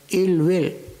our ill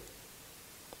will.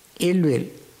 Ill will.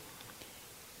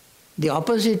 The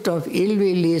opposite of ill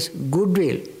will is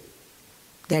goodwill.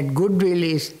 That goodwill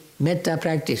is metta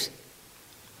practice.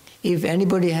 If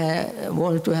anybody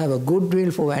wants to have a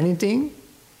goodwill for anything,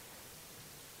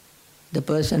 the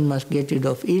person must get rid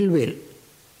of ill will.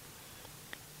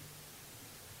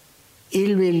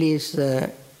 Ill will is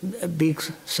a big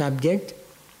subject.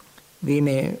 We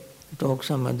may talk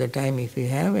some other time if we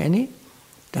have any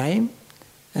time.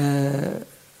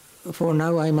 For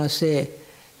now I must say,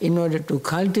 in order to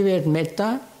cultivate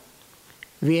metta,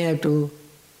 we have to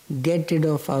get rid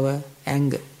of our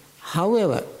anger.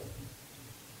 However,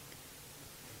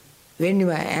 when you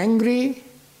are angry,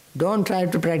 don't try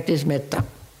to practice metta.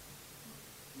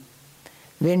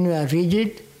 When you are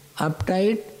rigid,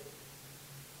 uptight,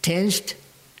 tensed,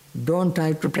 don't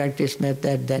try to practice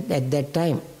metta at that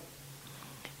time.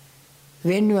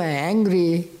 When you are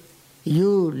angry,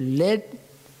 you let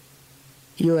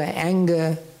your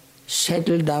anger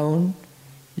settle down,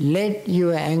 let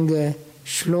your anger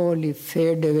slowly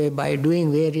fade away by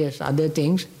doing various other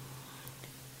things,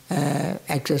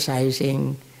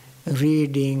 exercising,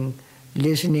 reading,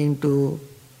 listening to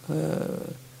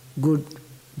good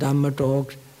Dhamma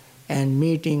talks, and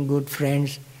meeting good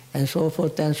friends, and so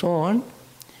forth and so on.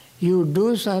 You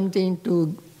do something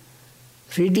to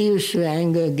reduce your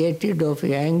anger, get rid of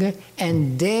your anger,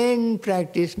 and then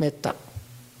practice metta,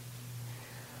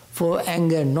 for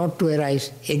anger not to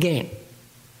arise again.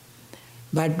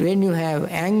 But when you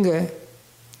have anger,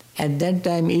 at that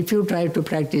time, if you try to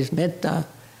practice metta,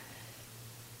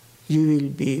 you will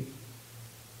be,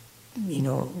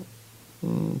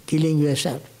 killing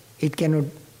yourself. You cannot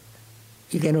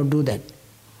do that.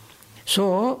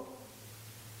 So,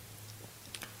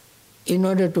 in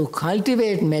order to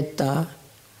cultivate metta,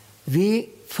 we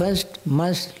first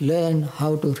must learn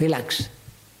how to relax,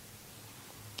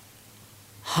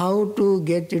 how to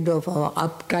get rid of our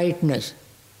uptightness,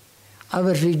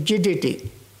 our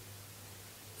rigidity,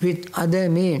 with other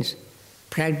means,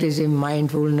 practicing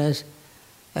mindfulness,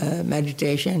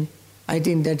 meditation. I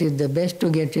think that is the best to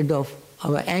get rid of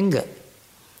our anger.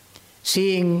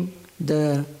 Seeing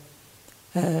the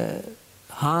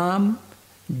harm,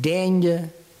 danger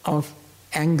of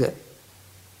anger,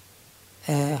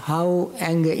 how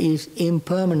anger is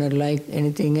impermanent like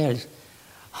anything else,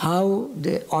 how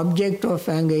the object of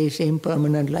anger is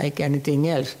impermanent like anything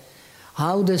else,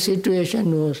 how the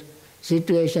situation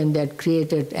that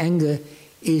created anger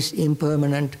is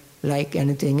impermanent like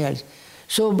anything else.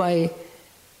 So by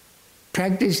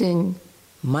practicing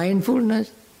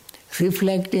mindfulness,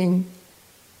 reflecting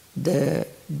the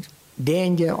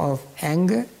danger of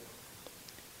anger,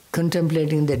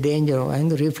 contemplating the danger of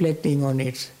anger, reflecting on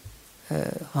its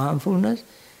harmfulness,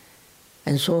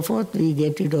 and so forth, we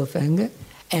get rid of anger.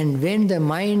 And when the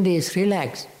mind is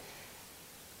relaxed,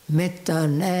 metta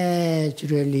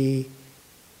naturally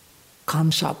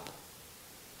comes up,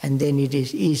 and then it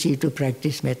is easy to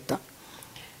practice metta.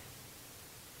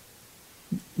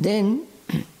 Then,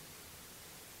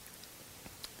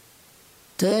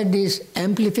 third is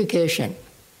amplification.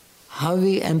 How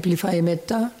we amplify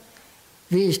metta?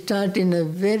 We start in a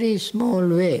very small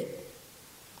way.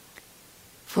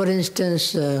 For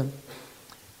instance,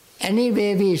 any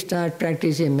way we start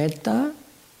practicing metta,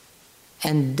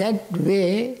 and that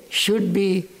way should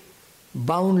be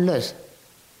boundless,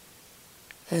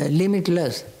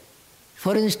 limitless.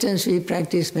 For instance, we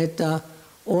practice metta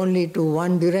only to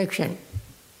one direction.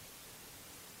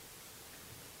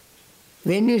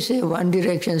 When you say one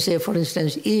direction, say for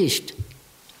instance east,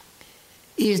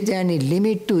 is there any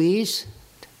limit to east?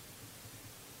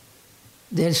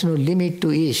 There is no limit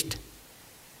to east,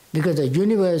 because the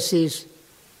universe is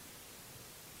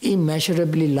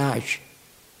immeasurably large,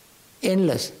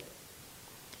 endless.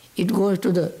 It goes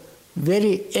to the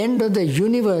very end of the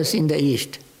universe in the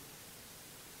east.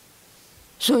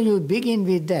 So you begin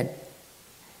with that.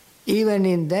 Even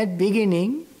in that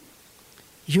beginning,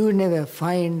 you never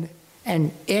find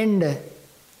an end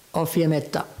of your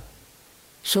metta.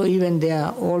 So even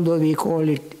there, although we call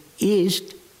it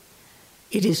east,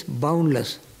 it is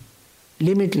boundless,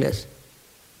 limitless,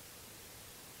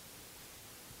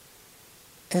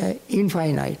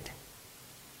 infinite.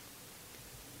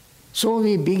 So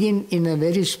we begin in a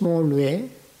very small way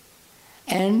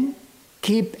and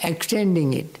keep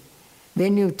extending it.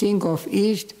 When you think of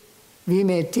east, we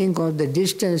may think of the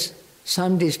distance,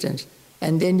 some distance,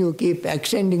 and then you keep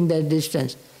extending that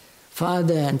distance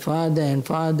farther and farther and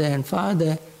farther and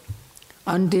farther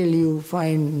until you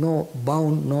find no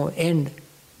bound, no end,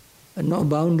 no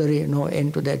boundary, no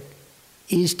end to that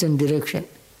eastern direction.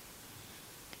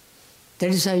 That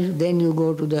is how then you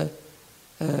go to the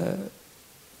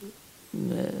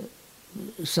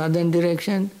southern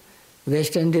direction,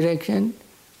 western direction,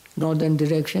 northern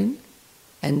direction,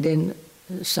 and then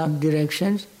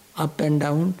sub-directions, up and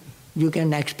down, you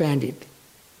can expand it.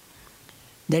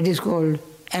 That is called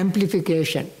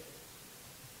amplification.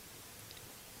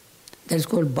 That is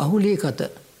called bahulikata.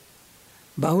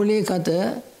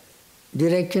 Bahulikata,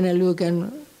 directional you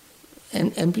can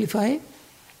amplify,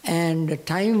 and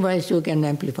time-wise you can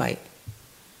amplify.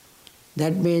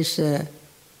 That means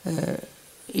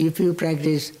if you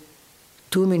practice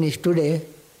 2 minutes today,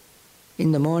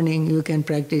 in the morning you can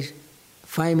practice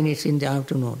 5 minutes in the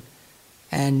afternoon.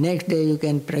 And next day you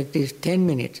can practice 10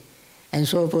 minutes. And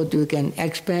so forth, you can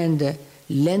expand the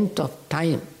length of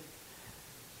time.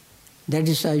 That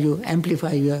is how you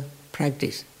amplify your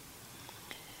practice.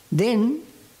 Then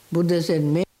Buddha said,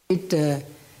 make it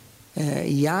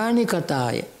yani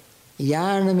kataya.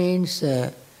 Yana means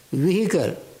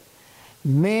vehicle.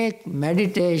 Make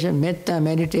meditation, metta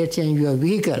meditation your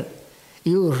vehicle.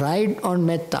 You ride on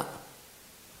metta.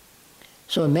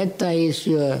 So metta is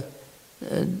your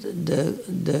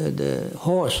the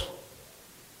horse.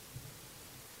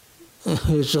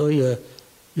 So your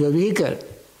vehicle.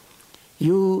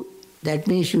 That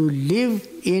means you live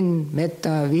in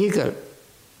metta vehicle.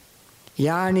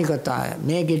 Yani kataya,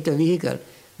 make it a vehicle.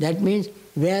 That means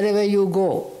wherever you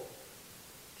go,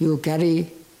 you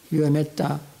carry your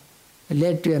metta,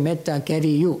 let your metta carry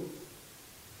you.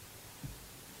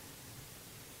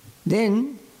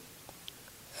 Then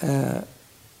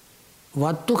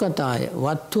vattu kataya.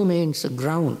 Vattu means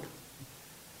ground.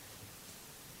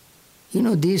 You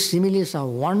know, these similes are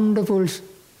wonderful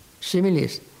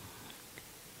similes.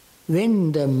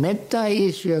 When the metta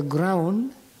is your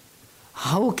ground,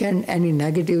 how can any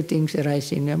negative things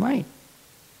arise in your mind?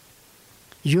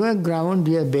 Your ground,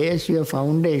 your base, your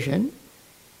foundation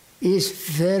is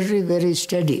very, very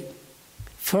steady,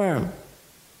 firm.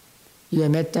 Your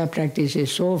metta practice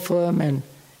is so firm and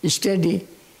steady,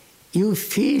 you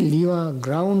feel you are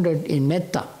grounded in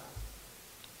metta.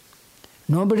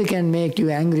 Nobody can make you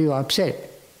angry or upset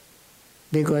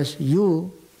because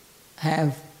you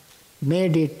have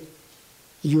made it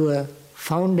your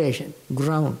foundation,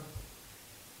 ground.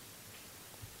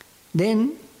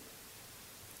 Then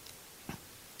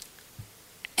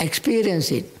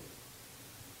experience it.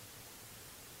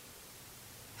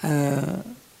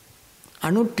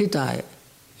 Anuttitaya.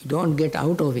 You don't get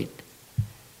out of it.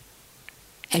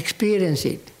 Experience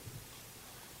it.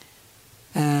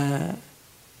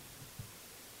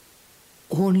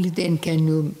 Oh only then can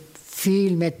you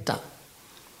feel metta.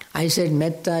 I said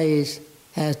metta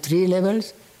has 3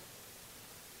 levels: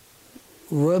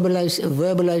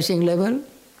 verbalizing level,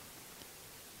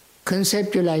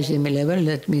 conceptualizing level,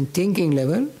 that means thinking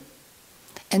level,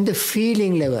 and the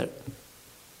feeling level.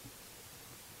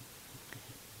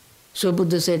 So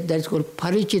Buddha said that's called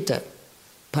parichita.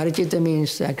 Parichita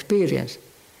means experience.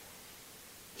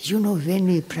 You know, when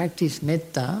we practice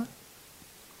metta,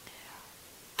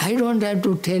 I don't have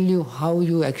to tell you how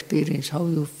you experience, how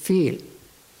you feel.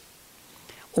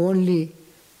 Only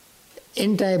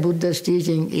entire Buddha's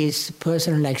teaching is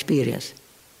personal experience.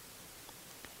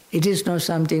 It is not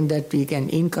something that we can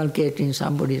inculcate in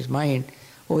somebody's mind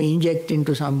or inject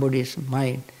into somebody's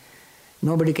mind.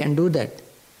 Nobody can do that.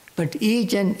 But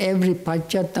each and every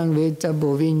pacchattam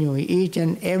vedattabbo vinyo, each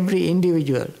and every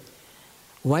individual,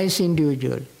 wise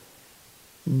individual,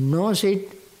 knows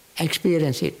it,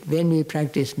 experience it. When we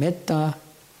practice metta,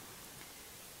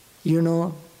 you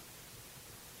know,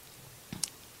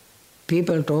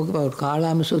 people talk about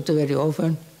Kalama Sutta very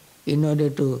often in order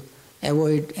to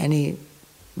avoid any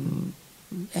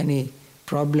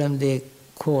problem. They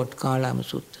quote Kalama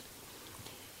Sutta.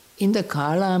 In the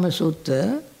Kalama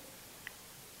Sutta,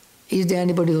 is there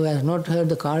anybody who has not heard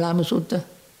the Kalama Sutta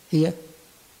here?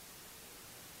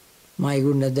 My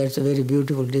goodness, that's a very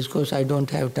beautiful discourse. I don't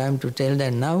have time to tell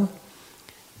that now.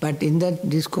 But in that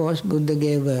discourse, Buddha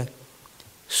gave a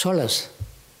solace,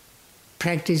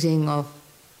 practicing of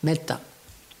metta.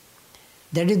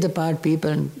 That is the part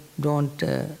people don't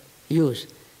use.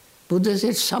 Buddha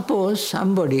said, suppose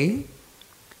somebody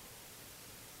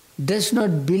does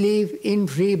not believe in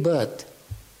rebirth,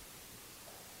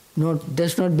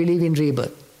 does not believe in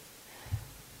rebirth.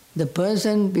 The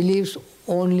person believes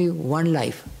only one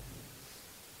life.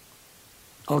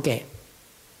 Okay.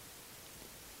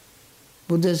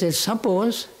 Buddha said,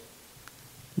 suppose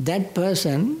that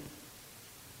person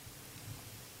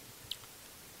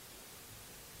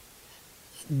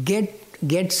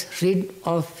gets rid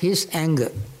of his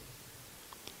anger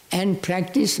and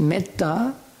practice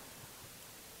metta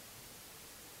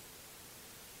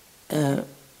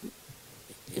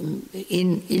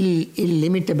in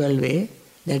illimitable way,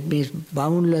 that means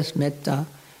boundless metta.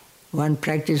 One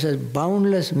practices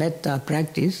boundless metta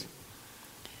practice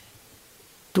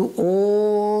to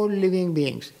all living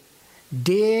beings,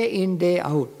 day in, day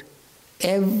out,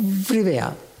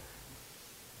 everywhere.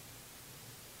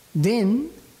 Then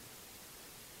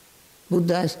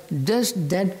Buddha asks, does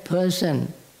that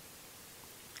person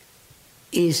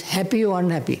is happy or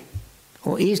unhappy?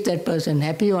 Or is that person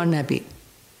happy or unhappy?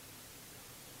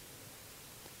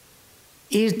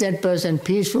 Is that person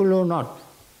peaceful or not?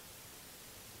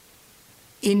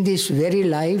 In this very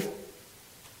life,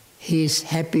 he is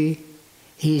happy,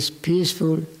 he is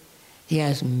peaceful, he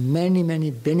has many, many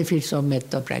benefits of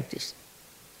metta practice.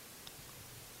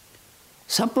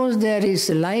 Suppose there is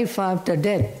life after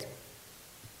death,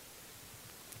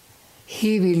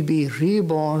 he will be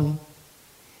reborn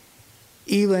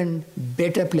even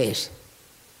better place,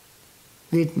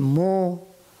 with more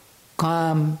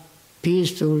calm,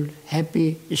 peaceful,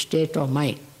 happy state of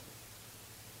mind.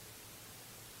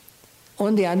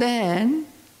 On the other hand,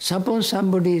 suppose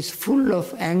somebody is full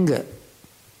of anger,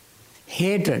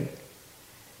 hatred,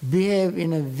 behave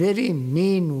in a very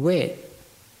mean way,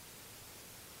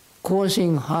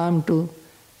 causing harm to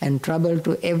and trouble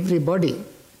to everybody.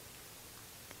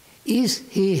 Is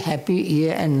he happy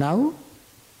here and now?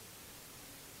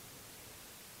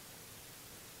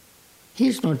 He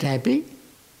is not happy.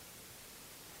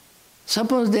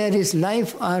 Suppose there is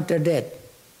life after death.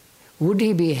 Would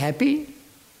he be happy?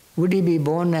 Would he be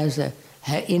born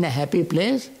in a happy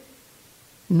place?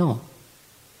 No.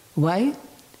 Why?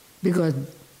 Because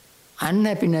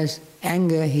unhappiness,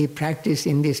 anger, he practiced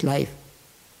in this life.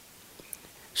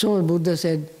 So Buddha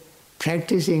said,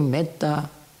 practicing metta,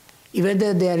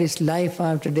 whether there is life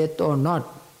after death or not,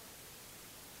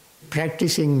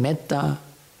 practicing metta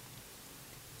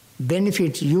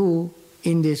benefits you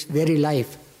in this very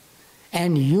life.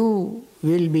 And you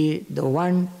will be the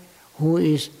one who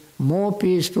is more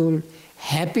peaceful,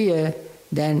 happier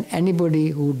than anybody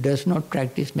who does not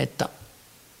practice metta.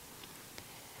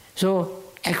 So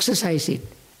exercise it,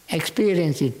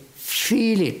 experience it,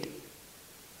 feel it.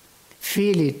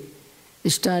 Feel it.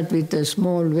 Start with a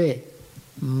small way,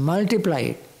 multiply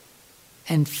it,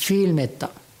 and feel metta.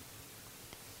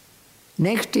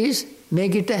 Next is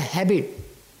make it a habit.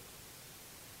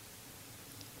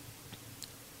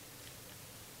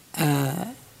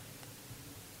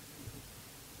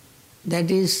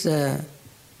 That is,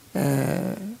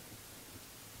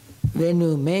 when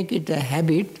you make it a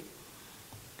habit,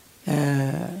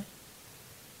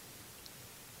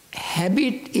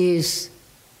 habit is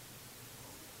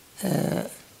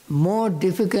more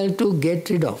difficult to get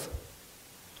rid of.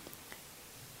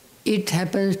 It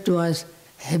happens to us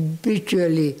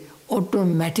habitually,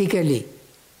 automatically.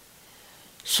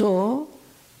 So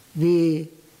we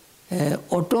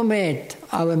automate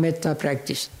our metta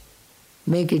practice,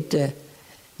 make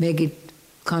it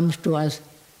comes to us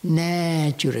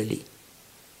naturally.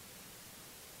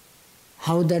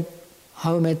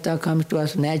 How metta comes to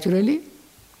us naturally?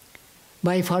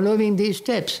 By following these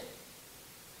steps.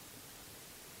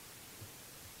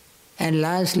 And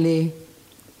lastly,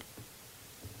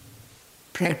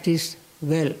 practice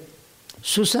well.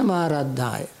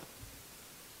 Susamaradhaya.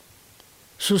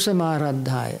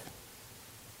 Susamaradhaya.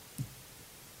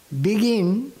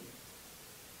 Begin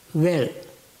well.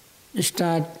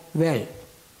 Start well.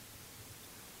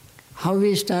 How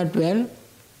we start well?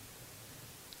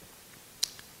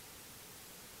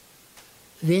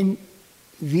 When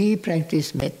we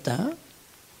practice metta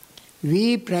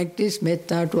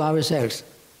to ourselves.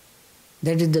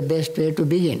 That is the best way to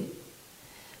begin.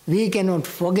 We cannot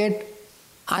forget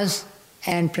us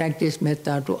and practice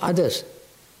metta to others.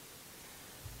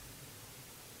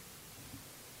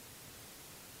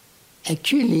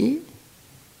 Actually,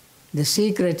 the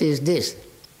secret is this.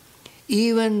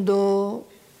 Even though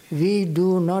we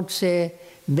do not say,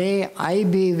 may I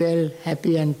be well,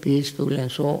 happy and peaceful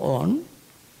and so on,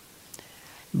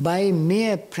 by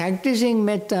mere practicing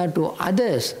metta to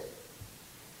others,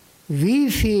 we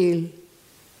feel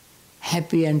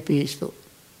happy and peaceful.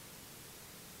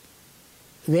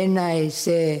 When I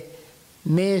say,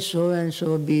 may so and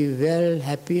so be well,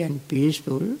 happy and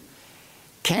peaceful,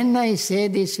 can I say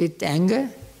this with anger?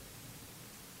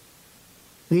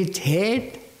 With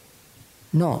hate?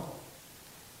 No.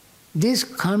 This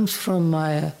comes from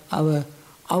our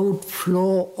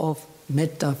outflow of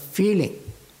metta feeling.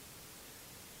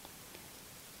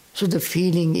 So the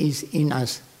feeling is in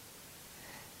us.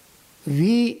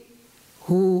 We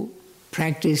who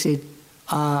practice it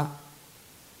are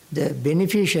the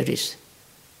beneficiaries.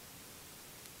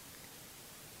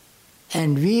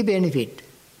 And we benefit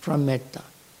from metta.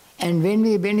 And when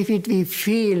we benefit, we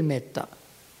feel metta.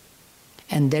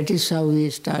 And that is how we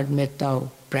start metta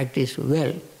practice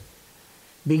well,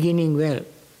 beginning well.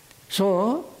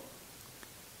 So,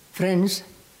 friends,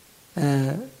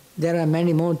 there are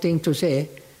many more things to say.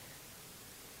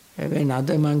 When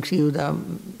other monks give the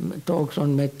talks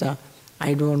on metta,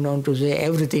 I don't want to say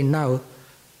everything now.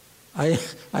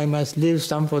 I must leave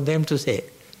some for them to say.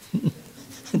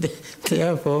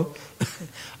 Therefore,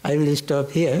 I will stop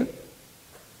here.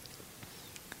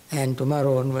 And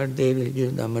tomorrow onward they will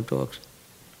give Dhamma talks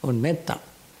on metta.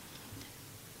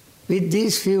 With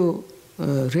these few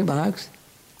remarks,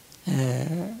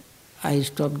 I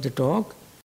stop the talk.